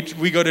argument,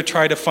 we go to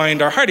try to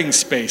find our hiding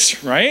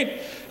space,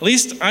 right? At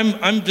least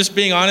I'm just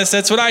being honest,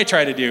 that's what I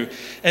try to do.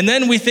 And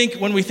then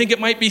when we think it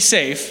might be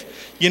safe,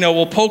 you know,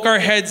 we'll poke our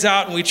heads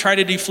out and we try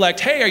to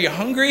deflect. Hey, are you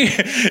hungry?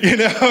 You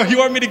know, you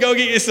want me to go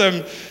get you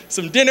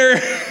some dinner?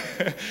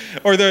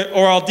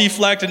 or I'll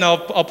deflect and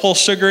I'll pull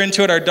Sugar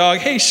into it, our dog.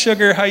 Hey,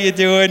 Sugar, how you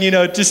doing? You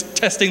know, just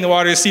testing the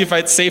water to see if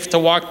it's safe to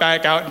walk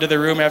back out into the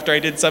room after I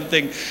did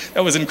something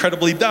that was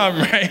incredibly dumb,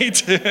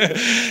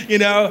 right? You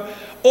know,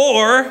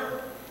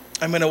 or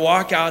I'm going to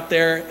walk out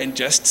there and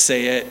just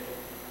say it.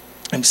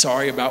 I'm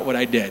sorry about what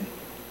I did.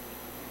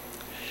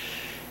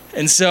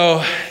 And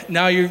so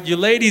now you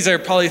ladies are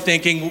probably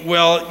thinking,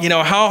 well, you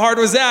know, how hard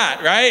was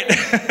that,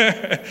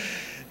 right?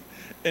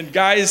 And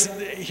guys,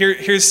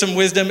 here's some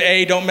wisdom.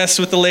 A, don't mess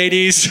with the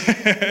ladies,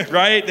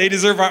 right? They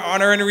deserve our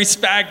honor and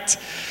respect.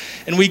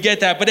 And we get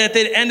that. But at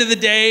the end of the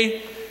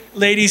day,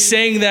 ladies,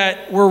 saying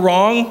that we're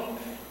wrong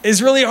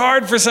is really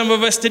hard for some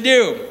of us to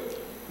do.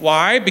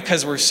 Why?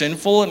 Because we're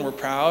sinful and we're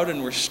proud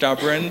and we're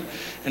stubborn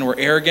and we're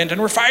arrogant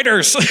and we're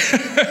fighters.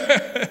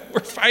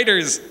 We're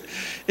fighters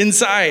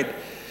inside.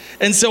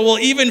 And so we'll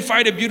even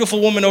fight a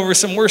beautiful woman over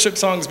some worship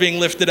songs being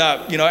lifted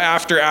up, you know,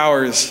 after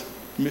hours,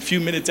 a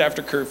few minutes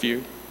after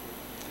curfew.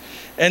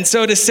 And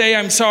so to say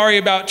I'm sorry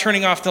about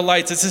turning off the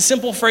lights, it's a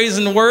simple phrase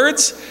in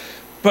words,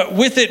 but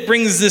with it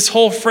brings this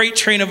whole freight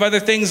train of other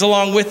things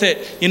along with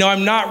it. You know,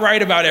 I'm not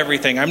right about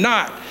everything. I'm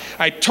not.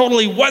 I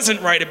totally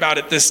wasn't right about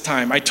it this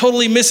time. I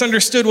totally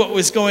misunderstood what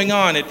was going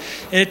on. And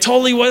it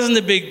totally wasn't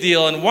a big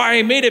deal. And why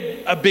I made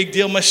it a big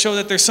deal must show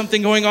that there's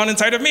something going on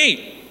inside of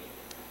me,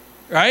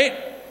 right?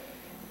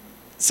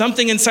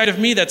 Something inside of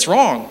me that's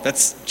wrong,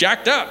 that's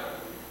jacked up.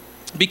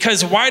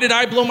 Because why did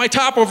I blow my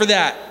top over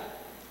that?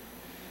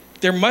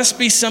 There must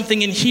be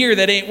something in here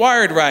that ain't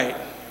wired right.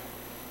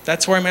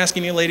 That's where I'm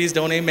asking you ladies,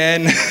 don't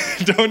amen,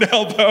 don't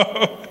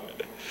elbow.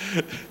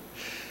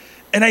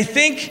 And I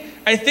think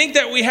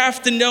that we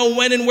have to know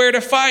when and where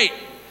to fight.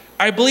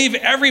 I believe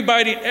every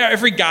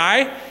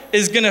guy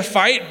is going to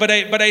fight, but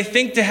I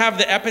think to have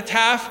the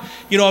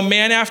epitaph, you know, a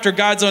man after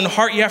God's own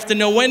heart, you have to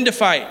know when to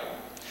fight.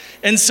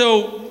 And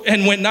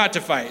when not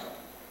to fight.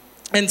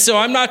 And so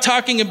I'm not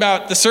talking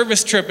about the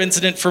service trip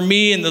incident for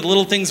me and the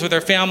little things with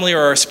our family or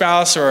our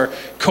spouse or our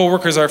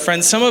coworkers, our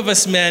friends. Some of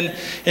us men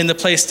in the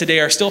place today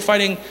are still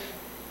fighting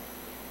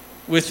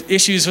with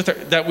issues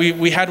that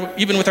we had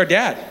even with our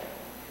dad.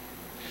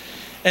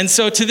 And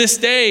so to this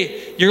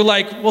day, you're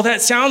like, well,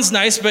 that sounds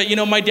nice, but you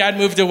know, my dad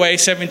moved away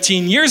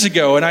 17 years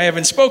ago and I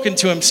haven't spoken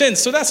to him since,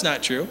 so that's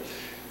not true.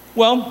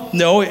 Well,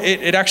 no,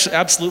 it actually,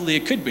 absolutely,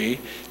 it could be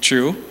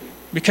true.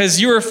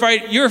 Because you were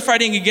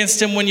fighting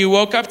against him when you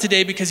woke up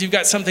today because you've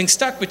got something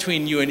stuck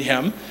between you and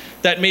him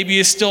that maybe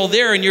is still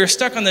there, and you're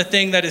stuck on the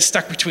thing that is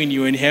stuck between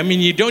you and him,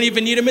 and you don't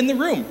even need him in the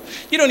room.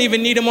 You don't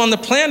even need him on the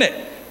planet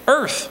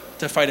Earth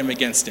to fight him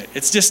against it.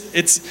 It's just,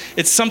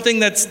 it's something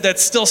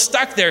that's still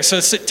stuck there. So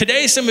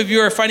today, some of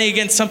you are fighting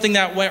against something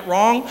that went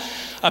wrong,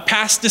 a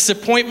past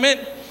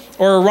disappointment,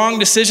 or a wrong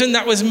decision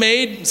that was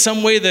made,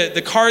 some way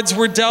the cards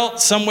were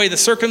dealt, some way the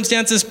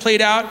circumstances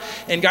played out,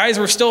 and guys,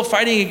 we're still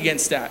fighting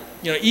against that.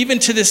 You know, even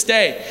to this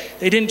day,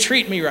 they didn't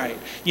treat me right.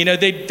 You know,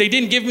 they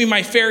didn't give me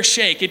my fair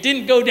shake. It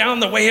didn't go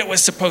down the way it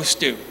was supposed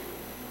to.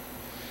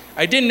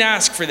 I didn't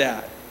ask for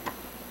that.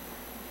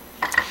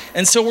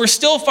 And so we're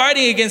still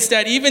fighting against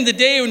that even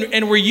today,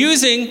 and we're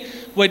using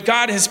what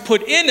God has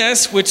put in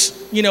us, which,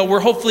 you know, we're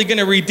hopefully going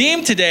to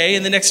redeem today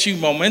in the next few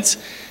moments.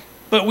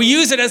 But we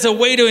use it as a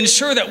way to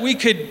ensure that we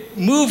could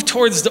move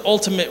towards the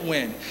ultimate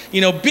win. You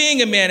know,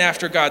 being a man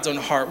after God's own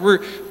heart.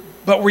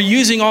 But we're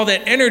using all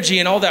that energy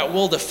and all that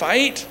will to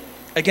fight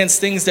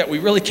against things that we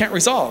really can't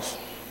resolve.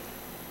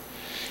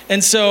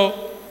 And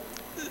so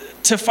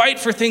to fight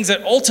for things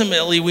that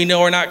ultimately we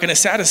know are not going to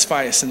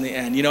satisfy us in the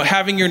end. You know,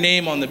 having your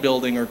name on the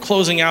building or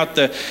closing out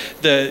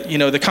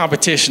the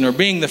competition or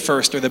being the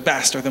first or the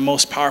best or the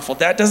most powerful.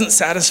 That doesn't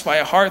satisfy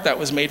a heart that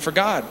was made for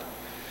God.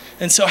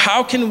 And so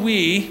how can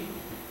we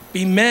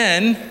be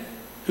men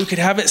who could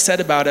have it said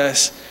about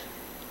us,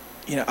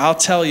 you know, I'll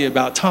tell you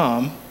about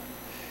Tom.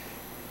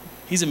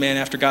 He's a man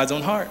after God's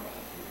own heart.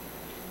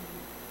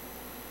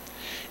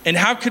 And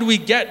how could we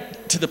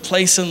get to the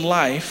place in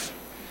life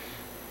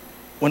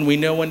when we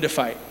know when to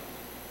fight?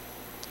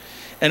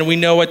 And we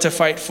know what to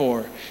fight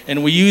for.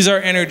 And we use our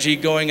energy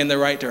going in the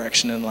right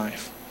direction in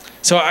life.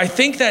 So I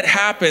think that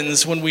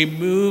happens when we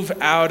move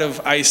out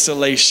of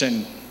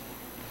isolation.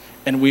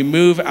 And we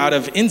move out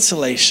of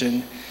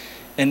insulation.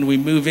 And we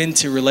move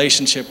into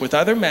relationship with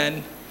other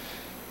men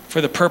for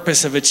the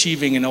purpose of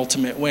achieving an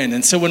ultimate win.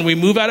 And so when we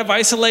move out of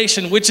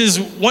isolation, which is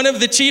one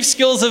of the chief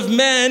skills of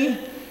men,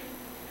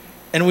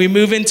 and we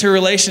move into a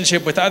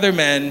relationship with other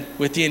men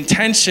with the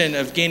intention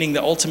of gaining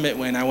the ultimate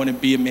win. I want to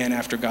be a man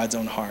after God's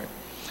own heart.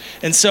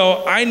 And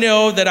so I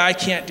know that I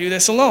can't do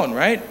this alone,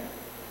 right?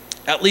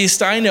 At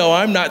least I know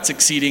I'm not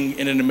succeeding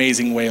in an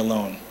amazing way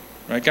alone.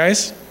 Right,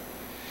 guys?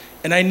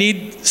 And I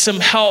need some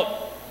help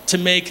to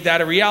make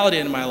that a reality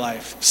in my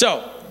life.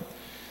 So,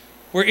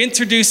 we're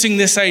introducing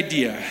this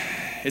idea.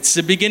 It's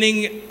the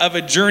beginning of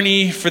a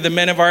journey for the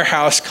men of our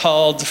house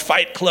called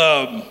Fight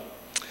Club.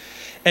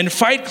 And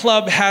Fight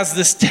Club has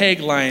this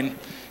tagline,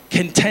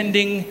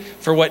 contending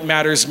for what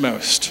matters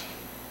most.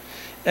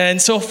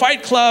 And so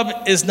Fight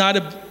Club is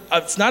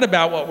it's not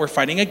about what we're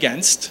fighting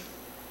against.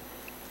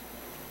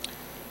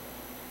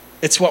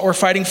 It's what we're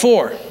fighting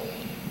for.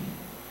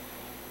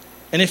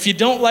 And if you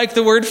don't like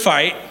the word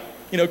fight,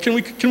 can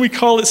we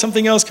call it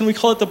something else? Can we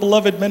call it the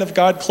Beloved Men of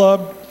God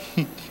Club?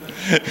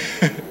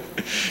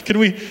 Can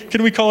we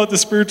call it the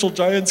Spiritual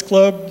Giants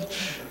Club?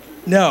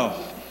 No.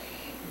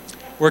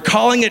 We're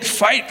calling it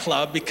Fight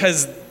Club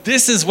because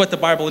this is what the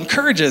Bible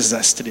encourages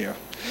us to do.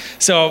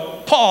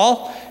 So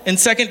Paul, in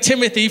 2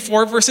 Timothy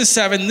 4 verses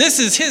 7, this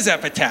is his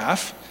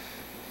epitaph.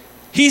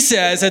 He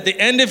says at the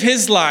end of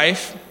his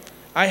life,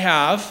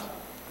 can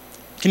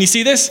you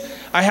see this?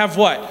 I have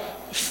what?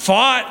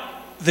 Fought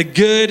the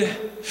good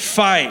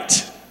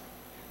fight.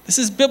 This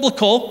is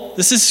biblical.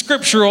 This is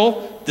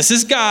scriptural. This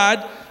is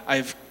God.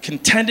 I've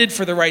contended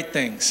for the right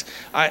things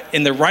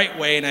in the right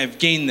way, and I've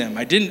gained them.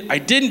 I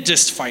didn't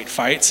just fight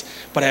fights,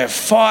 but I have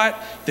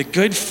fought the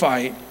good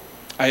fight.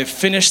 I have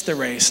finished the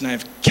race, and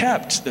I've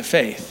kept the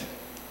faith.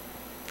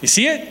 You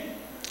see it?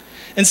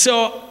 And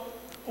so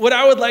what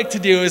I would like to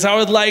do is I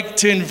would like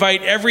to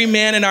invite every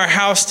man in our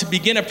house to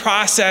begin a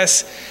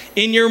process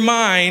in your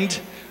mind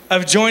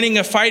of joining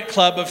a fight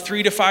club of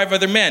 3 to 5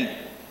 other men.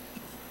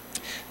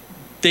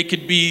 They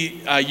could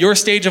be your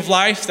stage of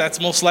life,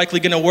 that's most likely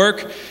going to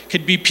work.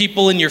 Could be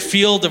people in your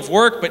field of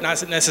work, but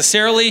not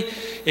necessarily.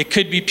 It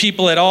could be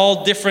people at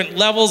all different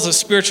levels of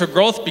spiritual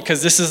growth,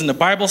 because this isn't a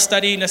Bible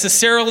study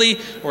necessarily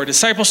or a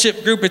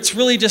discipleship group. It's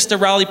really just a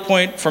rally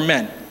point for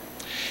men.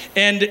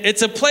 And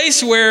it's a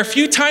place where a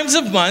few times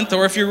a month,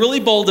 or if you're really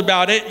bold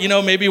about it,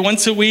 maybe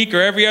once a week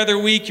or every other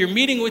week, you're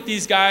meeting with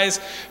these guys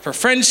for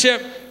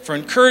friendship, for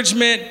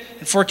encouragement,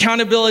 and for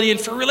accountability, and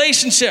for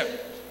relationship.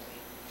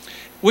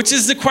 Which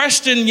is the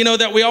question,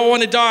 that we all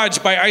want to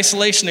dodge by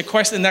isolation.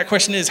 And that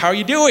question is, how are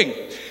you doing?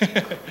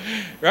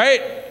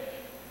 Right?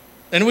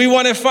 And we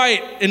want to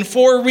fight in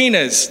 4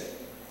 arenas.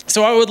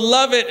 So I would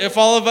love it if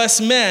all of us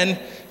men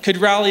could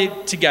rally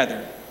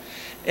together.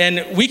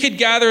 And we could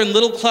gather in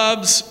little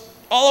clubs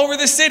all over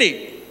the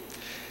city.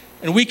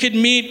 And we could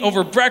meet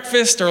over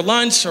breakfast or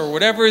lunch or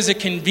whatever is a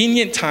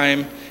convenient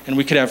time. And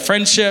we could have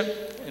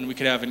friendship, and we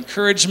could have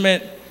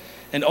encouragement,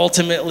 and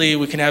ultimately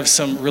we can have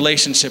some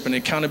relationship and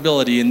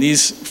accountability in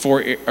these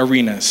 4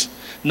 arenas.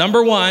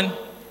 Number 1,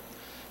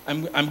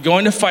 I'm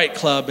going to Fight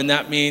Club, and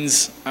that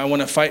means I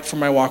want to fight for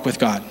my walk with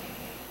God.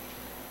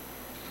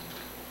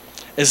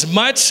 As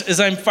much as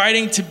I'm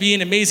fighting to be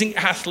an amazing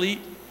athlete,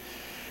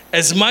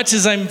 as much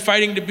as I'm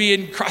fighting to be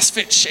in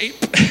CrossFit shape,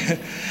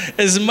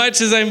 as much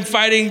as I'm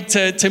fighting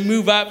to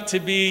move up to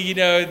be,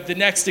 the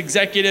next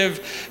executive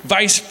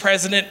vice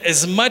president,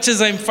 as much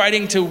as I'm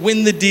fighting to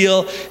win the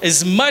deal,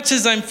 as much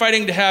as I'm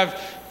fighting to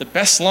have the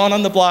best lawn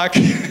on the block,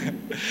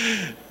 I'm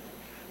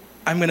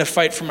going to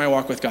fight for my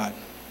walk with God.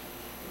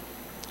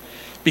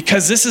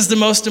 Because this is the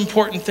most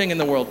important thing in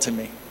the world to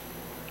me.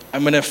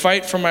 I'm going to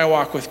fight for my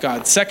walk with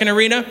God. Second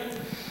arena,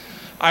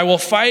 I will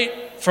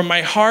fight for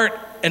my heart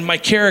and my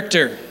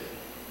character.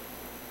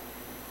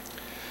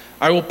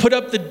 I will put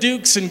up the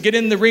dukes and get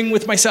in the ring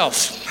with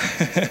myself.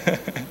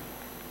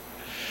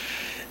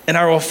 And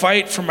I will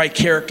fight for my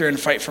character and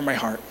fight for my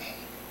heart.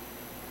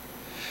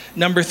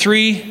 Number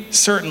 3,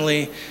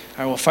 certainly,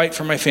 I will fight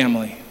for my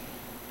family.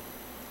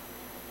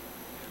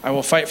 I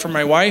will fight for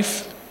my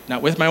wife,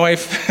 not with my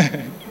wife.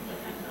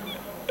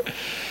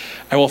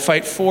 I will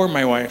fight for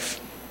my wife.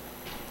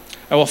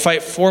 I will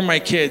fight for my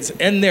kids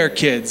and their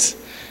kids.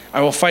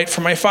 I will fight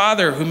for my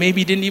father, who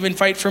maybe didn't even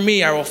fight for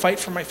me. I will fight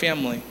for my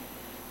family.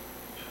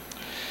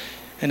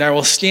 And I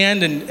will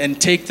stand and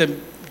take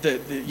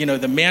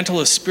the mantle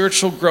of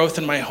spiritual growth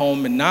in my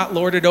home and not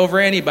lord it over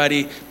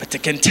anybody, but to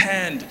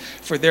contend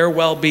for their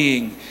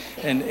well-being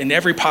in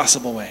every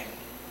possible way.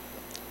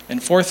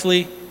 And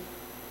fourthly,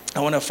 I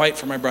want to fight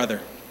for my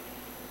brother.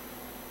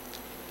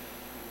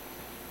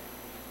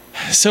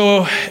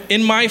 So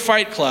in my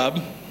fight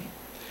club,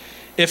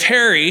 if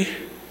Harry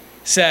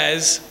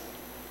says,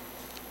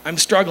 I'm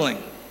struggling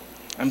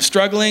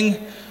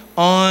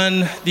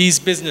on these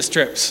business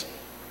trips.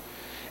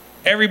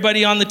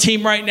 Everybody on the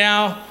team right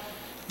now,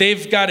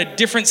 they've got a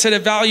different set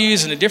of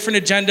values and a different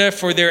agenda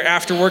for their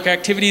after-work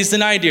activities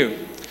than I do.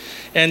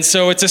 And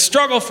so it's a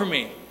struggle for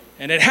me.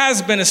 And it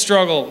has been a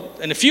struggle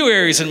in a few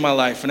areas in my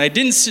life. And I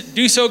didn't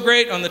do so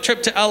great on the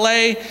trip to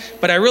LA,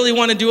 but I really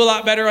want to do a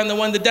lot better on the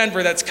one to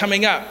Denver that's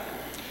coming up.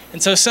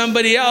 And so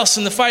somebody else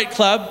in the fight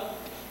club,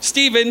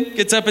 Stephen,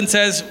 gets up and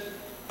says,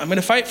 I'm going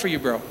to fight for you,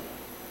 bro.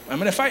 I'm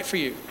going to fight for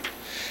you.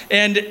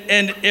 And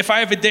if I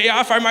have a day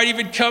off, I might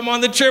even come on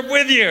the trip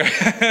with you.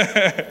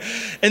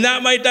 And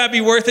that might not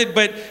be worth it,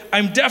 but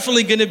I'm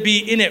definitely going to be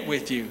in it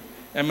with you.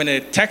 I'm going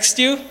to text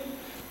you.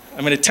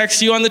 I'm going to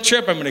text you on the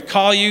trip. I'm going to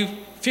call you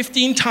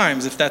 15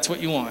 times if that's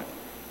what you want.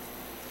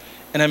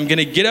 And I'm going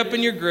to get up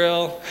in your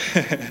grill,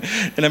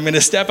 and I'm going to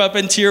step up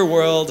into your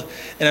world,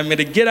 and I'm going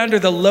to get under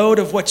the load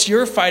of what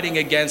you're fighting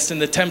against and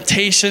the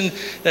temptation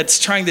that's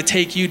trying to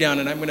take you down,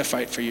 and I'm going to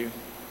fight for you.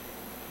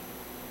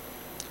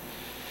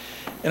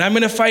 And I'm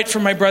going to fight for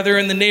my brother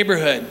in the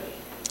neighborhood.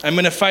 I'm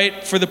going to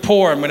fight for the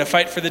poor. I'm going to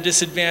fight for the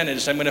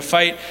disadvantaged. I'm going to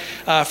fight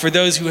for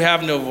those who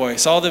have no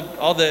voice. All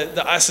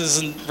the us's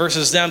and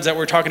versus thems that we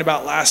were talking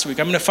about last week.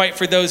 I'm going to fight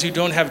for those who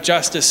don't have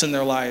justice in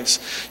their lives.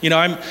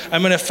 I'm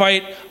going to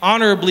fight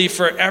honorably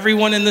for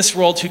everyone in this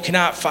world who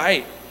cannot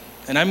fight.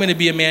 And I'm going to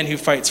be a man who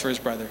fights for his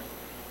brother.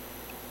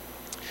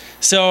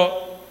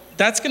 So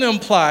that's going to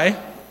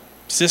imply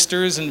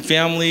sisters and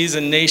families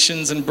and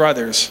nations and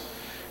brothers.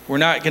 We're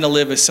not going to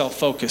live a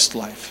self-focused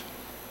life.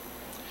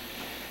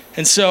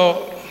 And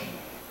so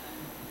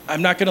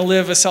I'm not going to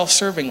live a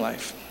self-serving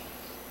life.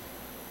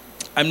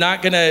 I'm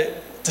not going to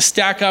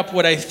stack up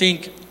what I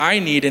think I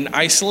need and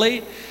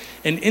isolate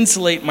and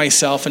insulate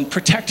myself and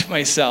protect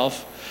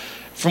myself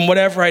from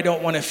whatever I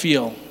don't want to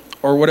feel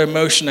or what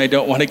emotion I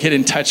don't want to get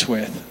in touch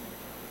with.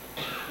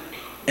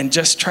 And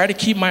just try to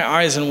keep my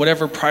eyes on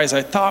whatever prize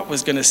I thought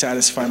was going to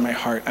satisfy my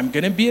heart. I'm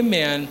going to be a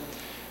man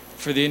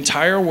for the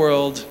entire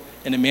world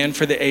and a man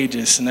for the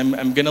ages. And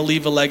I'm going to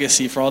leave a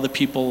legacy for all the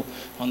people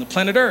on the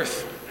planet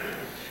Earth.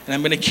 And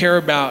I'm going to care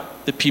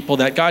about the people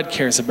that God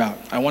cares about.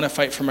 I want to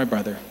fight for my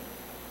brother.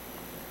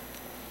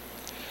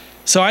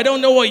 So I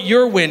don't know what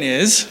your win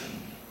is,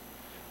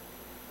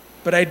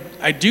 but I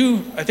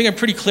think I'm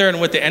pretty clear on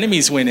what the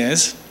enemy's win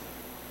is.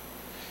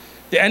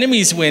 The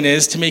enemy's win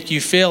is to make you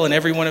fail in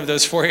every one of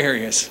those 4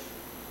 areas.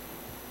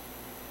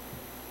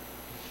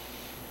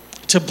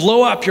 To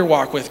blow up your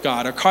walk with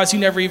God or cause you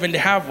never even to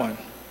have one,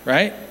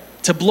 right?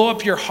 To blow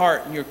up your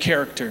heart and your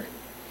character.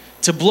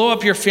 To blow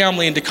up your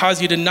family and to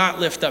cause you to not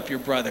lift up your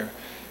brother,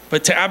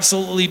 but to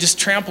absolutely just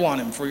trample on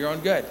him for your own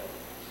good.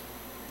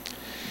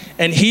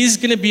 And he's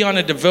going to be on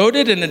a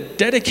devoted and a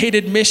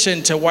dedicated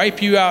mission to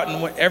wipe you out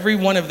in every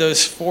one of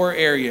those 4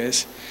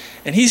 areas.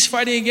 And he's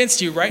fighting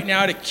against you right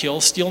now to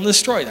kill, steal, and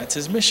destroy. That's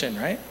his mission,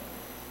 right?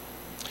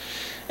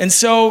 And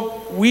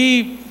so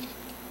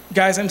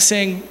I'm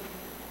saying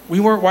we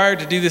weren't wired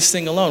to do this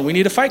thing alone. We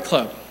need a fight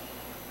club.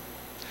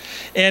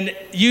 And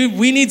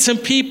we need some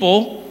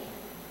people,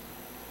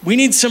 we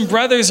need some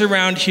brothers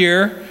around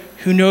here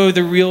who know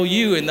the real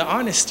you and the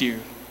honest you.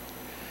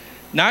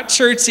 Not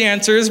church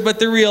answers, but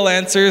the real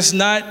answers.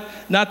 Not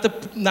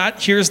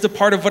here's the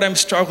part of what I'm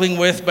struggling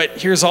with,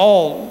 but here's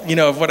all,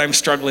 of what I'm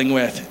struggling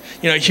with.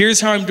 Here's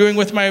how I'm doing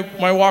with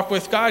my walk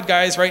with God,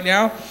 guys, right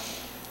now.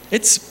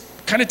 It's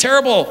kind of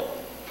terrible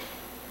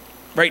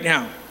right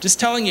now. Just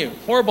telling you,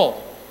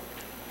 horrible.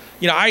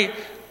 I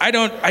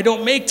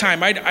don't make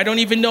time. I don't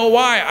even know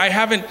why. I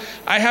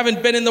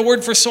haven't been in the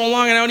Word for so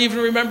long, and I don't even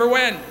remember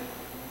when.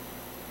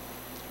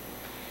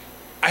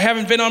 I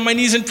haven't been on my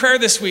knees in prayer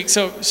this week.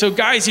 So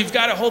guys, you've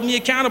got to hold me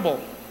accountable.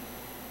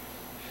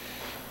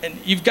 And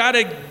you've got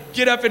to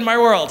get up in my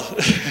world.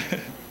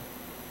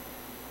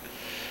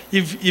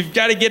 You've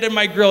got to get in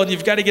my grill, and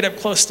you've got to get up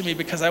close to me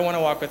because I want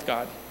to walk with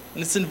God.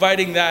 And it's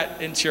inviting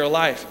that into your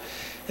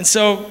life. And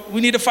so we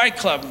need a fight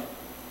club.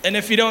 And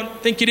if you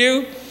don't think you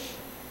do,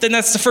 then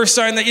that's the first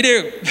sign that you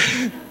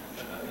do.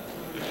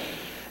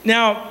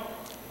 Now,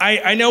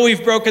 I know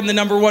we've broken the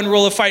number 1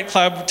 rule of Fight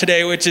Club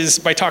today, which is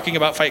by talking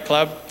about Fight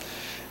Club.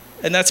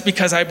 And that's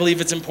because I believe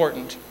it's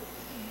important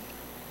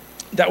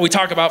that we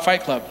talk about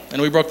Fight Club.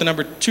 And we broke the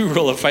number 2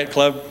 rule of Fight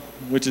Club,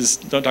 which is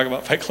don't talk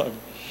about Fight Club.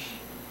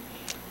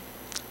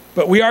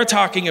 But we are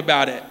talking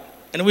about it,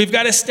 and we've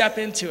got to step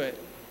into it.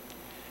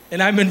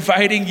 And I'm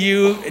inviting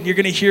you, and you're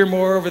going to hear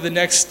more over the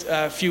next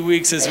few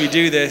weeks as we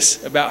do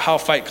this about how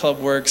Fight Club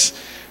works,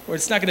 where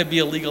it's not going to be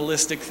a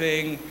legalistic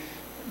thing.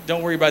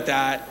 Don't worry about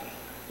that.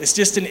 It's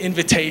just an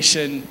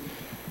invitation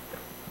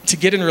to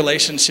get in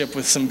relationship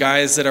with some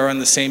guys that are on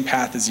the same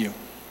path as you.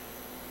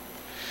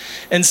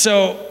 And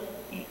so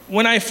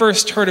when I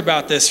first heard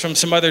about this from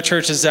some other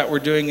churches that were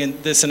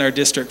doing this in our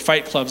district,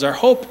 fight clubs, our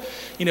hope,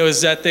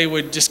 is that they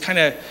would just kind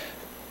of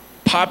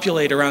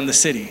populate around the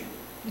city.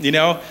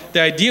 The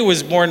idea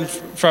was born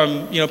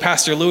from,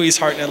 Pastor Louis'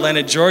 heart in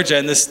Atlanta, Georgia.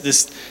 And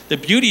the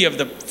beauty of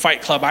the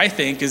fight club, I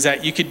think, is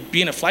that you could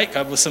be in a fight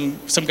club with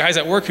some guys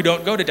at work who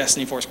don't go to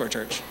Destiny Foursquare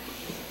Church.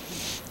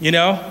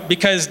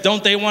 Because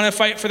don't they want to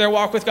fight for their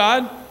walk with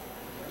God?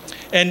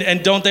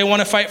 And don't they want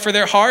to fight for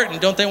their heart? And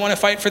don't they want to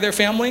fight for their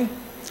family?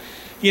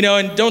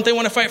 And don't they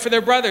want to fight for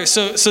their brothers?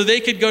 So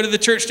they could go to the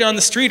church down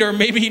the street, or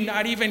maybe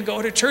not even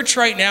go to church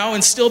right now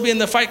and still be in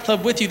the fight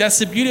club with you. That's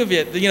the beauty of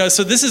it.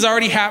 So this is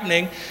already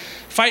happening.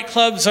 Fight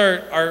clubs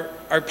are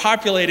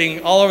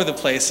populating all over the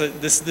place.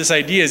 This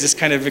idea is just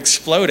kind of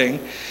exploding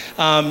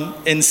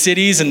in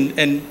cities,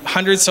 and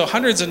hundreds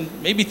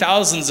and maybe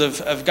thousands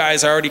of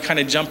guys are already kind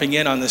of jumping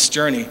in on this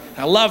journey.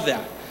 I love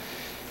that.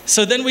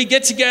 So then we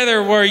get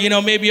together where,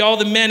 maybe all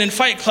the men in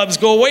fight clubs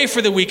go away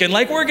for the weekend,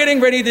 like we're getting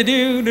ready to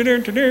do.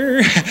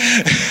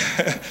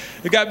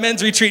 We've got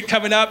men's retreat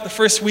coming up the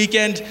first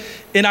weekend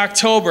in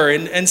October.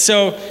 And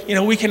so,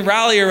 we can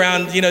rally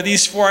around,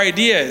 these 4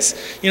 ideas.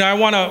 I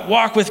want to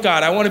walk with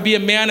God. I want to be a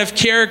man of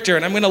character,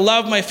 and I'm going to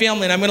love my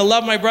family, and I'm going to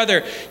love my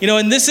brother.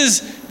 And this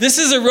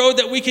is a road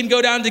that we can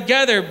go down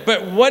together.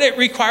 But what it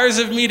requires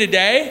of me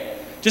today,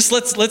 just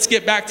let's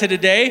get back to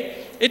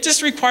today. It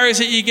just requires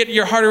that you get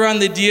your heart around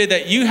the idea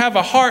that you have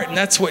a heart, and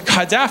that's what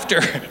God's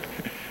after.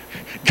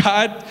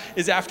 God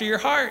is after your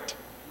heart.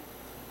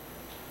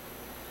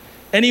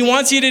 And he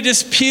wants you to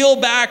just peel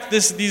back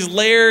these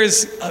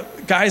layers.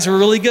 Guys are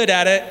really good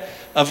at it.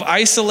 Of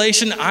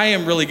isolation, I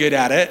am really good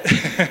at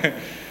it.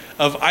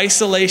 Of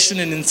isolation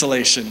and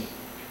insulation.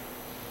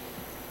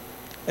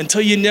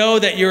 Until you know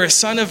that you're a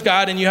son of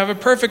God and you have a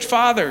perfect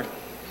Father.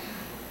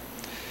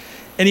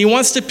 And he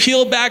wants to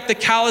peel back the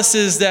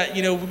calluses that,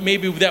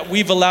 maybe that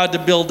we've allowed to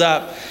build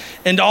up,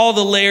 and all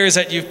the layers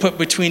that you've put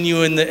between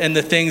you and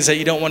the things that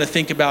you don't want to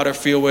think about or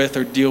feel with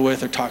or deal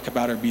with or talk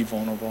about or be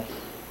vulnerable.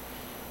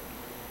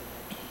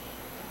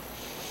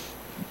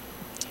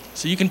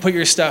 So you can put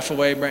your stuff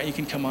away, Brent, you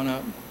can come on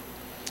up.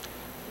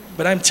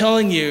 But what I'm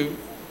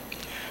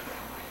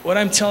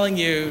telling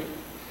you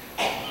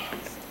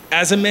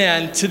as a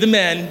man to the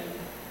men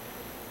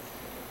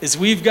is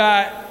we've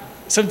got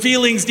some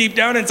feelings deep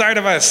down inside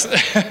of us.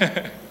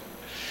 And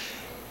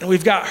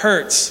we've got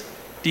hurts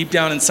deep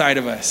down inside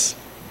of us.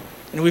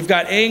 And we've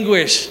got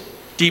anguish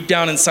deep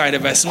down inside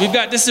of us. And we've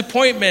got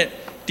disappointment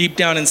deep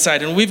down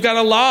inside. And we've got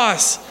a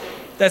loss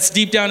that's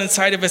deep down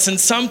inside of us. And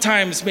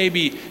sometimes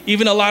maybe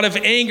even a lot of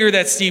anger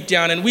that's deep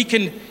down. And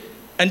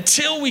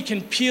until we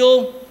can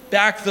peel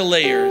back the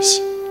layers,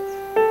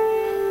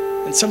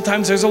 and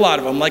sometimes there's a lot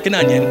of them, like an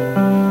onion,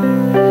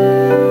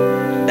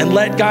 and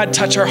let God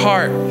touch our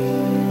heart,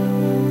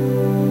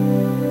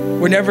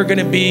 we're never going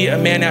to be a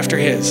man after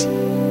his.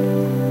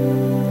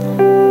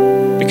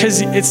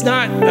 Because it's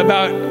not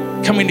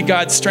about coming to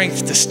God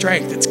strength to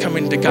strength. It's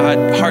coming to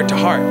God heart to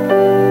heart.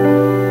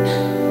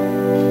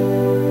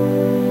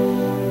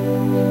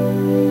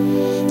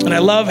 And I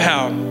love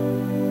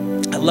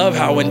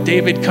how when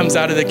David comes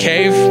out of the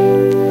cave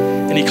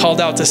and he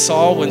called out to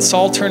Saul, when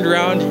Saul turned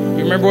around,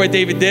 you remember what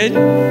David did?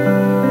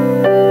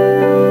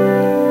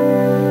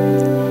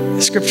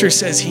 The scripture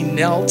says he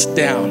knelt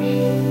down.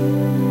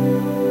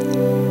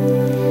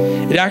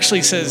 It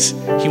actually says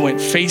he went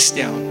face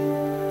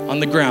down on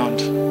the ground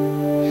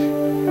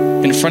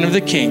in front of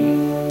the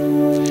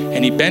king,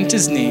 and he bent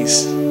his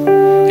knees,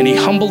 and he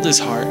humbled his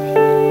heart,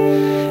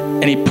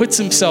 and he puts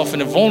himself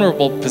in a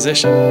vulnerable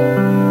position.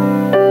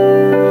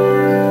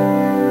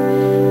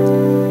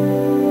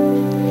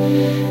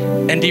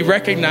 And he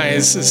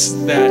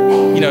recognizes that,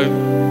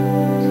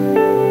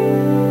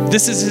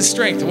 this is his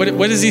strength.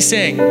 What is he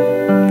saying?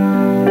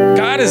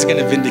 God is going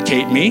to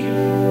vindicate me.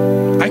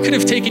 I could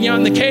have taken you out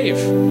in the cave.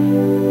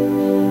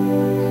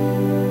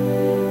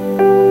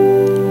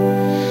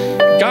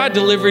 God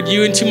delivered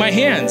you into my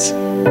hands.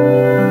 But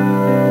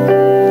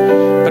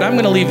I'm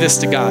going to leave this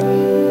to God.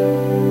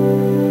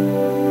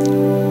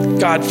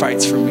 God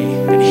fights for me,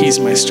 and he's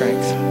my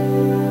strength.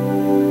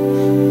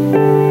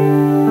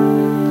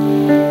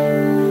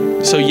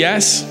 So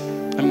yes,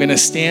 I'm going to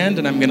stand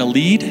and I'm going to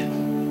lead.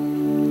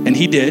 And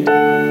he did.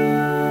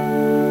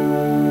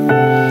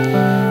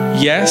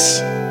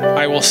 Yes,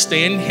 I will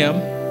stay in him,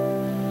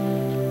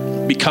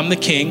 become the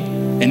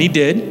king, and he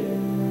did.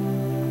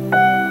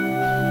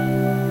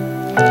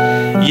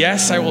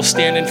 Yes, I will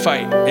stand and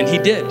fight, and he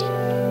did.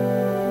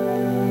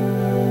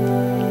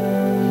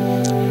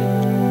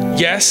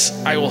 Yes,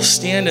 I will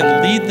stand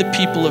and lead the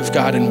people of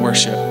God in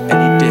worship,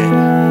 and he did.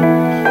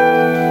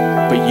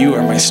 But you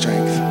are my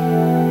strength.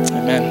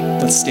 Amen.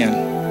 Let's stand.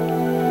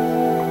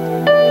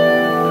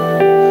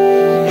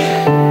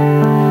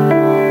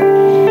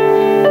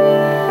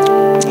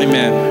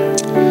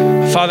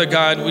 Amen. Father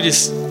God, we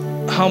just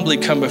humbly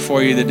come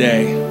before you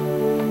today.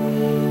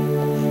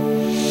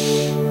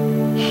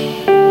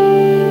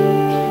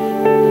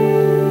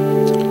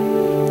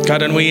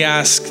 God, and we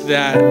ask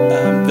that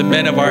the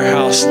men of our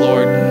house,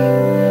 Lord,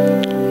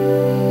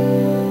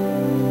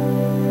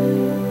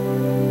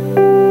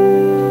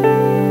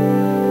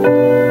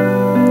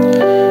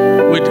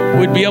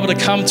 would be able to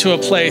come to a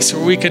place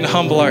where we can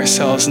humble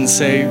ourselves and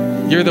say,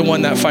 you're the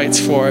one that fights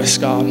for us,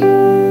 God.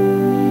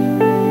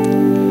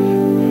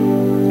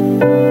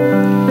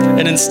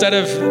 And instead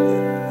of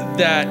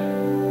that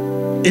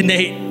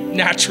innate,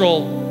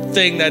 natural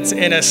thing that's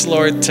in us,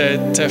 Lord,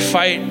 to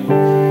fight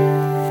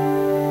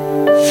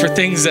for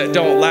things that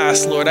don't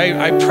last, Lord,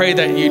 I pray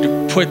that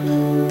you'd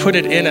put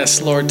it in us,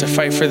 Lord, to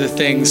fight for the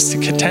things, to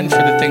contend for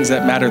the things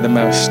that matter the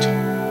most.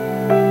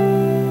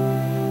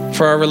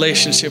 For our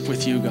relationship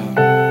with you, God.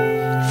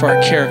 For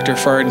our character,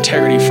 for our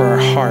integrity, for our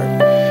heart.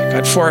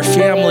 God, for our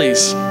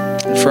families,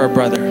 and for our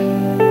brother.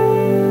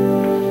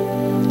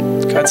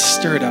 God,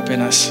 stir it up in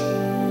us.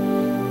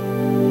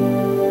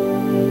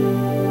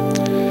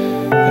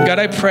 And God,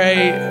 I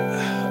pray,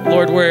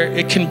 Lord, where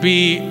it can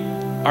be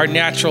our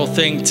natural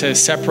thing to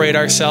separate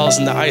ourselves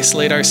and to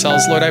isolate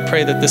ourselves. Lord, I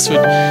pray that this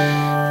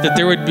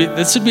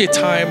would be a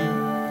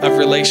time of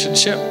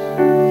relationship,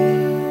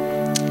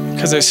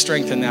 because there's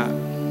strength in that.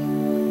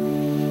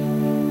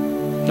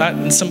 Not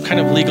in some kind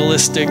of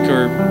legalistic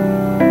or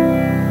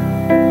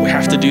we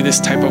have to do this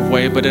type of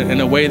way, but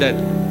in a way that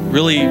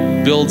really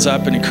builds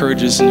up and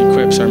encourages and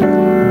equips our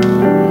men.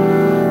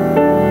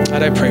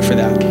 God, I pray for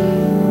that.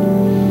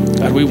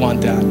 God, we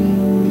want that.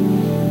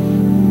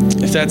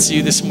 If that's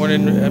you this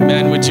morning,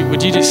 men, would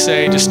you just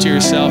say just to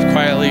yourself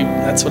quietly,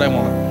 that's what I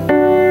want.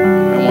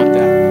 I want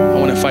that. I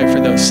want to fight for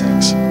those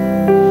things.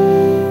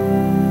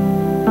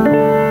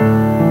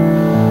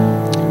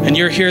 And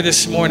you're here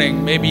this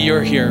morning, maybe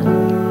you're here.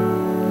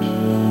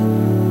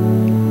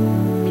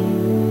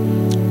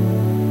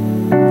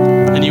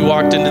 And you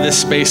walked into this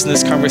space and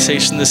this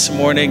conversation this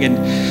morning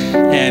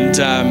and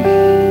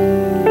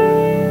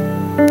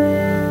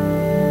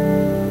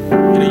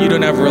you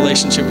don't have a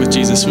relationship with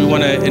Jesus. We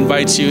want to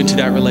invite you into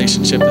that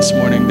relationship this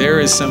morning. There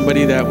is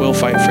somebody that will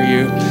fight for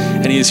you,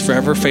 and he is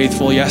forever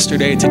faithful,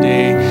 yesterday,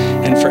 today,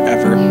 and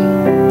forever.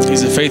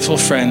 He's a faithful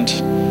friend.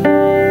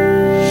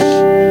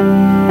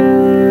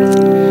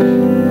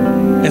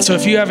 And so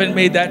if you haven't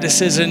made that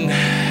decision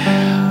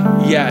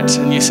yet,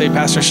 and you say,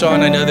 Pastor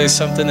Sean, I know there's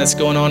something that's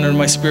going on in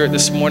my spirit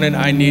this morning,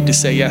 I need to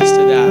say yes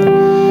to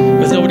that.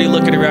 With nobody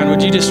looking around,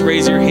 would you just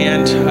raise your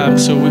hand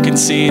so we can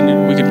see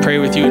and we can pray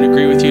with you and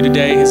agree with you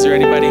today? Is there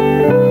anybody?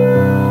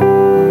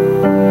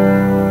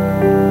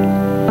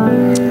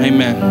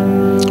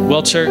 Amen.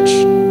 Well, church,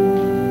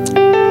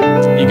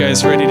 you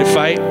guys ready to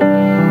fight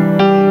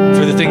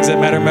for the things that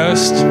matter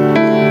most?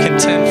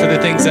 Contend for the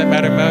things that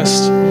matter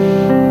most?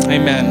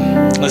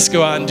 Amen. Let's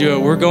go out and do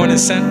it. We're going to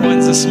Sent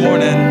Ones this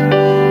morning.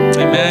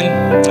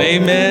 Amen.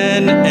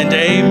 Amen and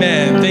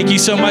amen. Thank you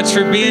so much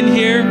for being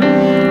here.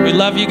 We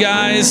love you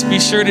guys. Be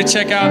sure to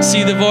check out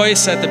See the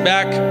Voice at the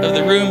back of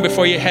the room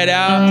before you head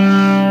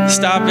out.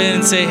 Stop in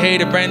and say hey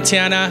to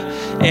Brentiana.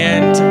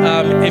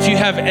 And if you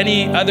have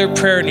any other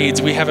prayer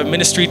needs, we have a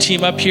ministry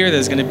team up here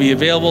that's going to be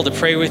available to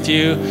pray with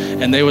you,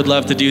 and they would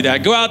love to do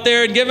that. Go out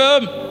there and give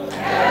them.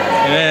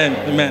 Amen.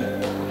 Amen.